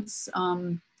 3 months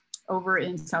over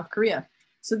in South Korea.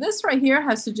 So this right here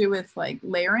has to do with like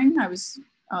layering. I was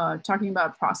talking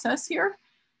about process here.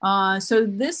 So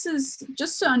this is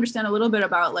just to understand a little bit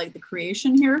about like the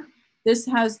creation here. This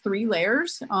has 3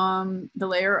 layers. The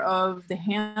layer of the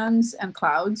hands and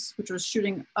clouds, which was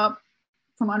shooting up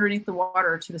from underneath the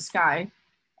water to the sky,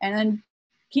 and then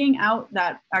keying out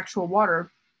that actual water,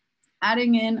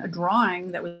 adding in a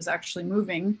drawing that was actually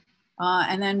moving,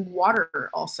 and then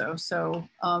water also. So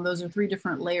those are 3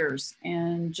 different layers.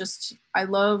 And just, I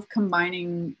love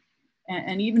combining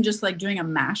and even just like doing a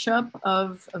mashup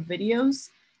of videos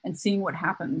and seeing what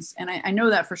happens. And I know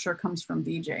that for sure comes from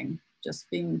DJing, just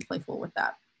being playful with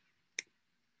that.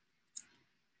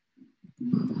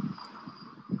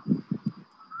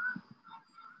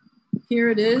 Here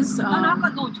it is.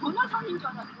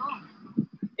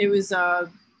 It was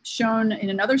shown in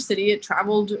another city. It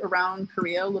traveled around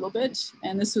Korea a little bit.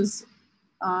 And this was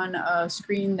on a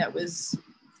screen that was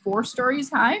 4 stories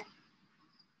high.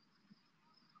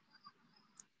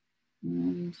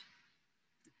 And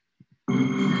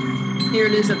here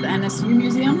it is at the NSU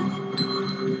Museum.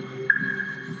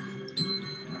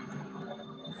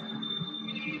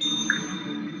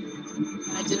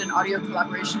 And I did an audio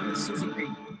collaboration with Susie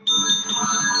Green.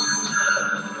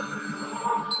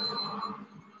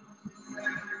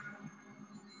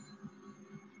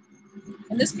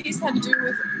 And this piece had to do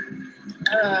with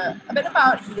a bit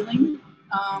about healing.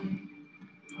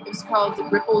 It was called the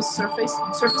Ripples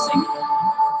Surfacing.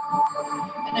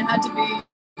 And it had to be,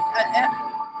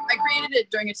 I created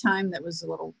it during a time that was a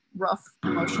little rough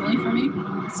emotionally for me.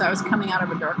 So I was coming out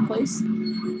of a dark place.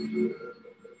 And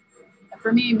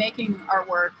for me, making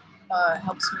artwork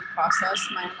helps me process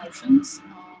my emotions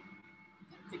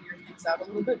and figure things out a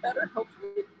little bit better,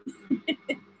 hopefully.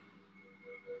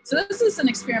 So this is an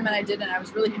experiment I did, and I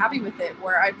was really happy with it,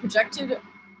 where I projected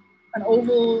an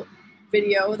oval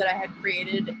video that I had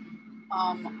created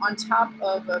on top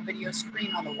of a video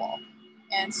screen on the wall.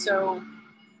 And so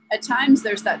at times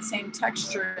there's that same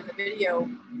texture in the video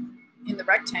in the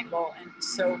rectangle. And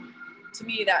so to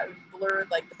me, that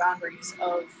blurred like the boundaries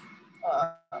of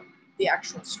the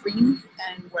actual screen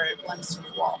and where it blends to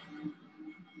the wall.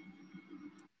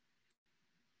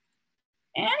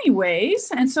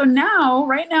 Anyways, and so now,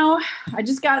 right now, I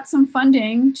just got some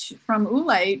funding from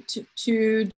Oolite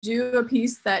to do a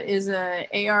piece that is a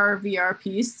AR VR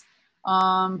piece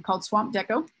called Swamp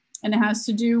Deco. And it has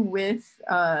to do with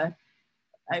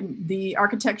the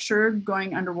architecture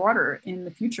going underwater in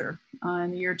the future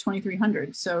in the year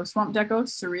 2300. So Swamp Deco,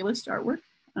 surrealist artwork,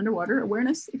 underwater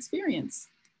awareness experience.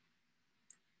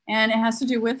 And it has to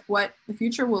do with what the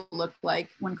future will look like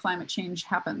when climate change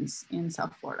happens in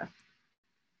South Florida.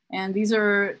 And this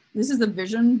is the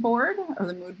vision board or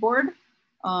the mood board.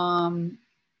 And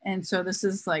so this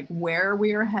is like where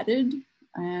we are headed.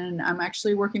 And I'm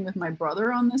actually working with my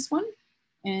brother on this one.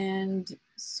 And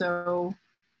so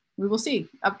we will see,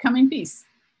 upcoming piece.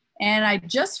 And I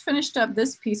just finished up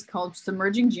this piece called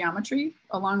Submerging Geometry,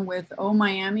 along with Oh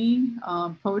Miami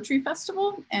Poetry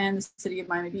Festival and the City of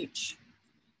Miami Beach.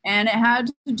 And it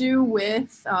had to do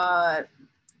with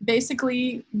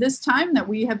basically this time that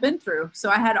we have been through.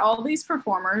 So I had all these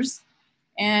performers,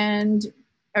 and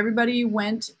everybody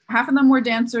went, half of them were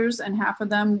dancers and half of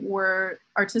them were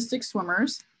artistic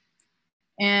swimmers.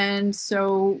 And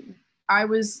so I've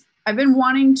been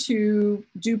wanting to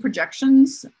do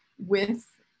projections with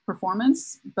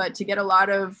performance, but to get a lot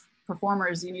of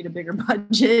performers, you need a bigger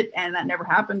budget, and that never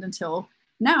happened until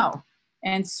now.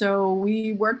 And so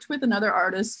we worked with another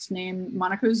artist named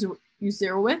Monica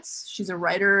Uzerowitz. She's a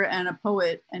writer and a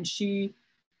poet, and she,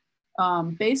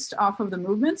 based off of the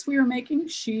movements we were making,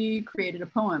 she created a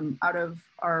poem out of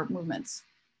our movements.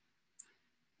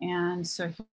 And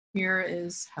so here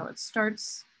is how it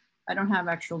starts. I don't have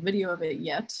actual video of it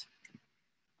yet,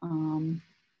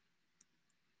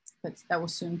 but that will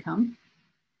soon come.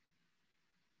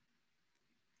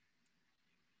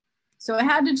 So it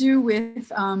had to do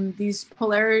with these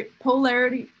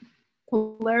polarity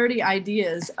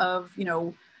ideas of, you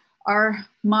know, our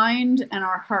mind and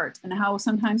our heart, and how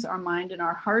sometimes our mind and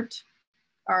our heart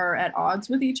are at odds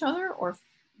with each other, or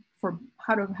for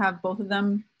how to have both of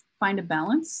them find a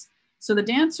balance. So the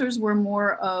dancers were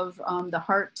more of the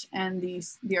heart, and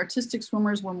the artistic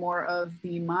swimmers were more of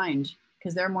the mind,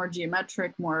 because they're more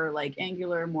geometric, more like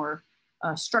angular, more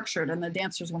structured, and the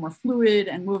dancers were more fluid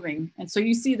and moving. And so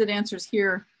you see the dancers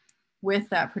here with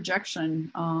that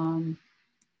projection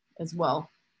as well.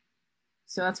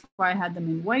 So that's why I had them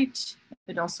in white.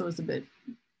 It also is a bit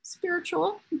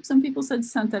spiritual. Some people said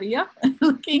Santeria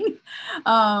looking,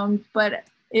 but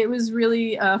it was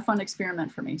really a fun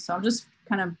experiment for me. So I'll just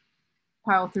kind of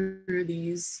pile through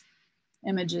these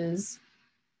images.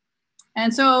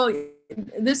 And so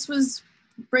this was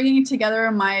bringing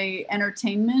together my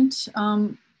entertainment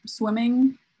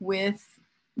swimming with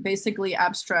basically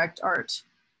abstract art,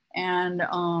 and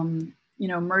you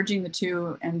know, merging the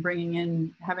two and bringing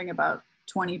in, having about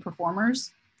 20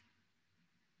 performers,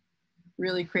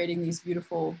 really creating these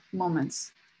beautiful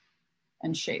moments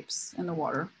and shapes in the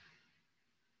water.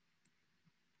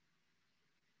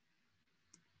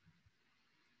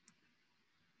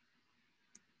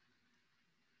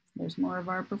 There's more of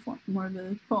our more of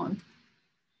the poem.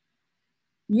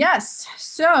 Yes,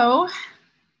 so,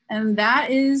 and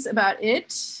that is about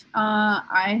it.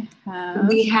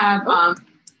 We have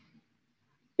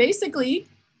basically,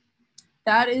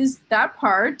 that is that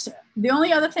part. The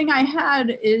only other thing I had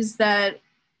is that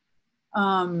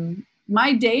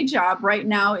my day job right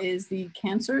now is the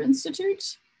Cancer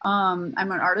Institute. I'm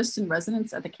an artist in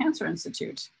residence at the Cancer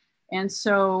Institute. And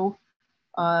so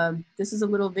this is a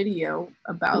little video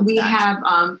about we that.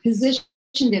 have positioned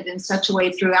it in such a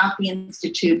way throughout the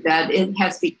Institute that it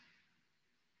has become.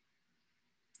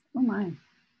 Oh my,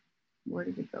 where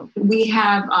did it go? We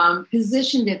have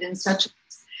positioned it in such,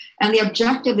 and the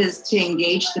objective is to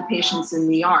engage the patients in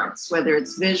the arts, whether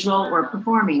it's visual or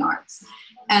performing arts.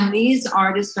 And these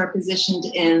artists are positioned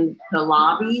in the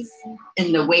lobbies,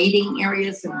 in the waiting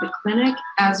areas of the clinic,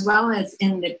 as well as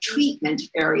in the treatment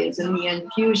areas in the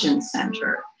infusion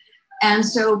center. And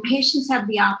so patients have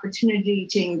the opportunity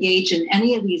to engage in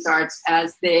any of these arts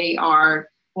as they are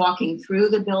walking through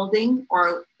the building,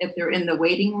 or if they're in the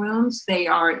waiting rooms, they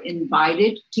are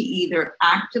invited to either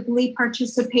actively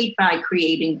participate by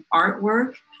creating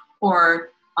artwork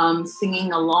or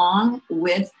singing along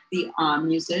with the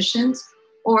musicians,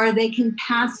 or they can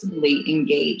passively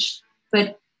engage.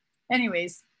 But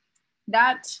anyways,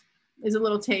 that is a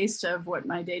little taste of what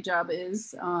my day job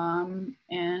is.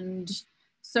 And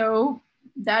so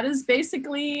that is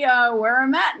basically where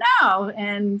I'm at now.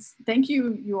 And thank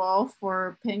you all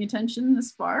for paying attention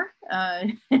this far.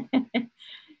 And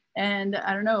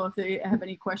I don't know if they have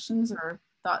any questions or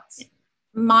thoughts.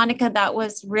 Monica, that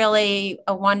was really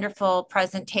a wonderful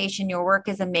presentation. Your work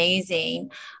is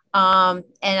amazing. And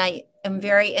I am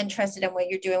very interested in what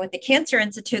you're doing with the Cancer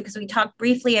Institute, because we talked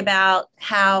briefly about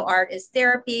how art is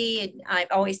therapy. And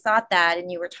I've always thought that,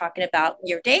 and you were talking about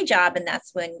your day job, and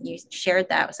that's when you shared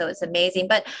that. So it's amazing.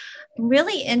 But I'm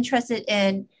really interested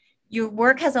in, your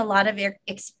work has a lot of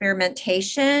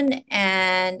experimentation,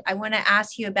 and I want to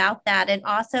ask you about that. And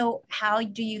also, how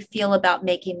do you feel about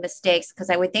making mistakes?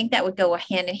 Because I would think that would go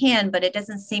hand in hand, but it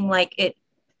doesn't seem like it.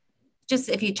 Just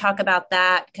if you talk about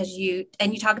that, because you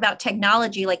talk about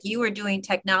technology, like you were doing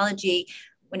technology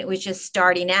when it was just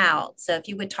starting out. So if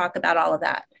you would talk about all of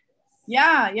that.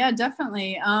 Yeah,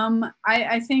 definitely.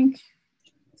 I think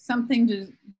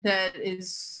something that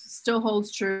is still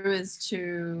holds true is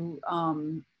to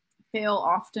fail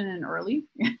often and early.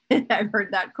 I've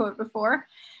heard that quote before.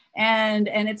 And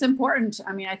it's important.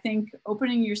 I mean, I think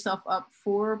opening yourself up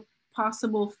for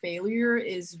possible failure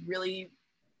is really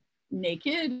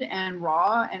naked and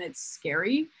raw, and it's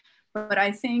scary. But I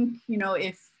think, you know,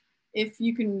 if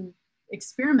you can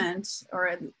experiment, or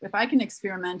if I can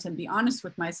experiment and be honest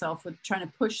with myself with trying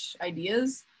to push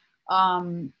ideas,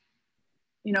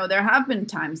 you know, there have been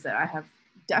times that I have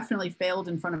definitely failed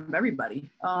in front of everybody.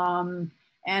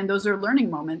 And those are learning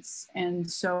moments.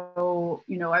 And so,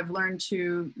 you know, I've learned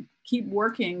to keep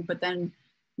working, but then,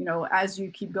 you know, as you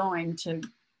keep going, to,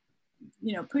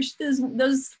 you know, push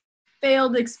those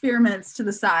failed experiments to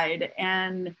the side.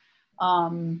 And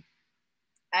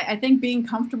I think being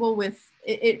comfortable with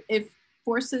it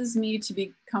forces me to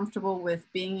be comfortable with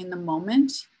being in the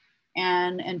moment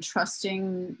and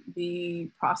trusting the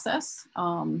process,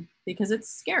 because it's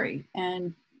scary.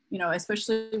 And, you know,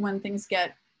 especially when things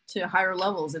get to higher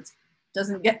levels, it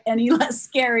doesn't get any less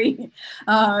scary.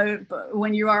 But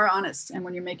when you are honest, and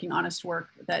when you're making honest work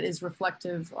that is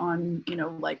reflective on, you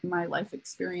know, like my life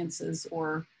experiences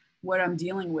or what I'm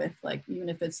dealing with, like even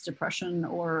if it's depression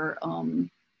or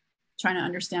trying to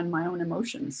understand my own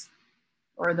emotions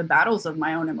or the battles of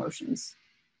my own emotions,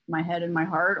 my head and my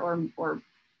heart, or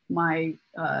my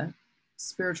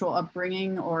spiritual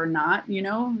upbringing or not, you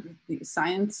know, the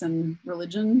science and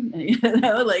religion, you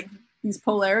know, like these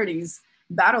polarities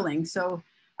battling. So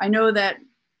I know that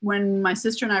when my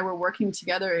sister and I were working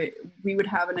together, we would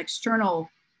have an external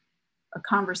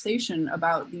conversation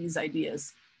about these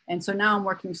ideas. And so now I'm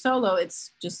working solo,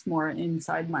 it's just more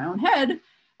inside my own head.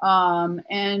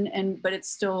 But it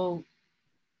still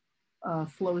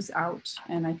flows out.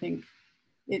 And I think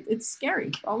it's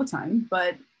scary all the time,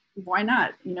 but why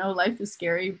not? You know, life is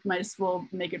scary. Might as well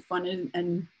make it fun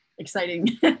and exciting.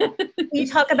 You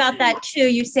talk about that too.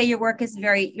 You say your work is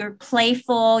you're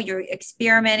playful, you're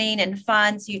experimenting and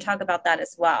fun. So you talk about that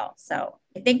as well. So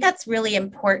I think that's really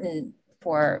important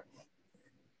for,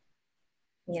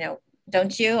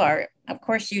 don't you? Or of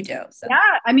course you do. So.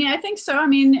 Yeah, I mean, I think so. I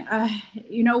mean,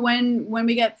 when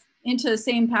we get into the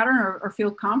same pattern or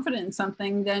feel confident in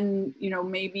something, then,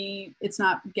 maybe it's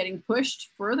not getting pushed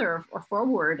further or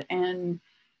forward. And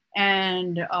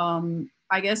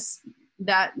I guess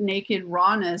that naked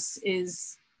rawness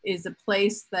is a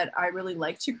place that I really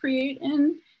like to create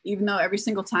in, even though every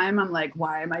single time I'm like,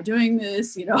 why am I doing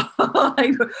this?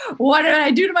 Like, what did I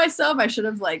do to myself? I should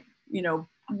have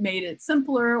made it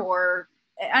simpler, or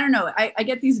I don't know. I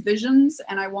get these visions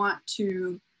and I want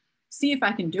to see if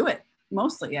I can do it.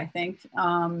 Mostly, I think,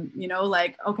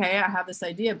 like, okay, I have this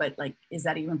idea, but like, is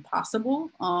that even possible?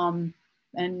 And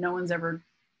no one's ever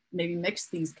maybe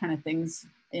mixed these kind of things,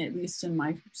 at least in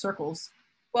my circles.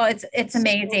 Well, it's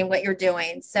amazing what you're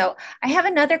doing. So I have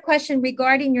another question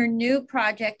regarding your new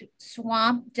project,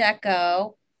 Swamp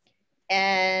Deco,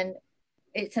 and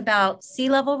it's about sea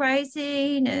level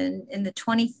rising and in the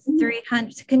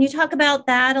 2300s. Can you talk about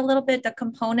that a little bit, the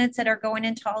components that are going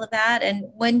into all of that? And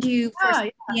when do you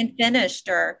foresee being finished?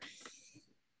 Or?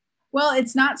 Well,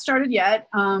 it's not started yet.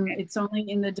 It's only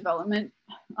in the development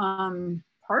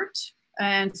part.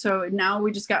 And so now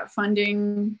we just got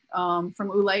funding from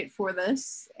Ulite for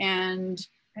this. And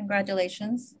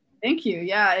congratulations. Thank you.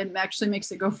 Yeah, it actually makes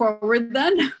it go forward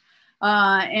then.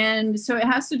 And so it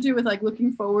has to do with like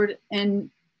looking forward and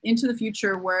into the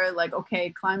future where like, okay,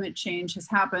 climate change has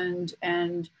happened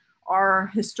and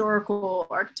our historical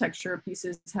architecture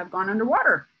pieces have gone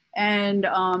underwater. And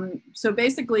so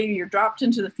basically you're dropped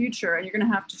into the future and you're going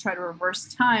to have to try to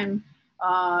reverse time,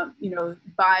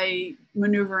 by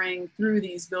maneuvering through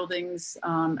these buildings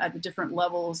at the different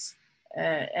levels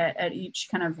at each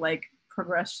kind of like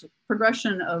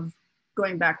progression of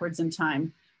going backwards in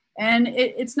time. And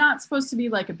it's not supposed to be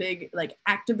like a big like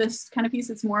activist kind of piece.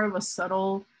 It's more of a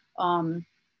subtle,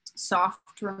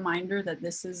 soft reminder that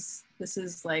this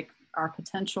is like our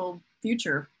potential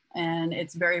future, and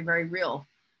it's very, very real.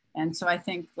 And so I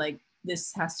think like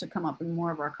this has to come up in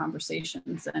more of our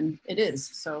conversations, and it is.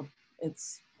 So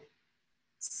it's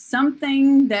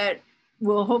something that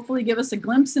will hopefully give us a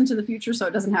glimpse into the future so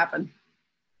it doesn't happen.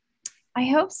 I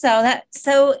hope so. That's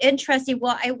so interesting.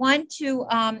 Well, I want to,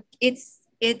 it's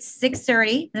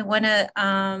 6:30. I want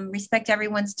to respect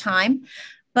everyone's time.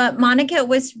 But Monica, it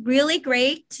was really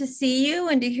great to see you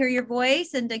and to hear your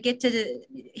voice and to get to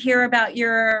hear about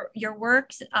your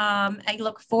works. I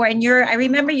look forward, and I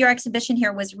remember your exhibition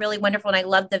here was really wonderful, and I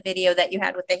loved the video that you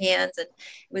had with the hands, and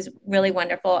it was really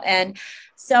wonderful. And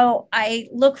so I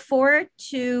look forward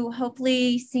to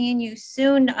hopefully seeing you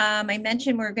soon. I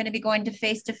mentioned we're going to be going to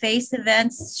face-to-face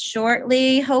events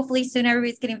shortly. Hopefully soon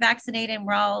everybody's getting vaccinated and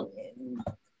we're all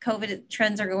COVID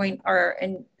trends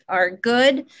are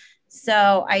good.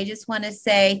 So I just want to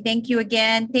say thank you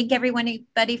again. Thank everybody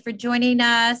for joining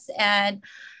us, and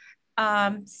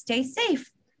stay safe.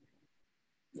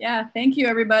 Yeah, thank you,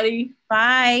 everybody.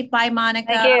 Bye. Bye,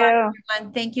 Monica. Thank you. Bye,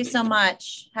 everyone. Thank you so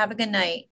much. Have a good night.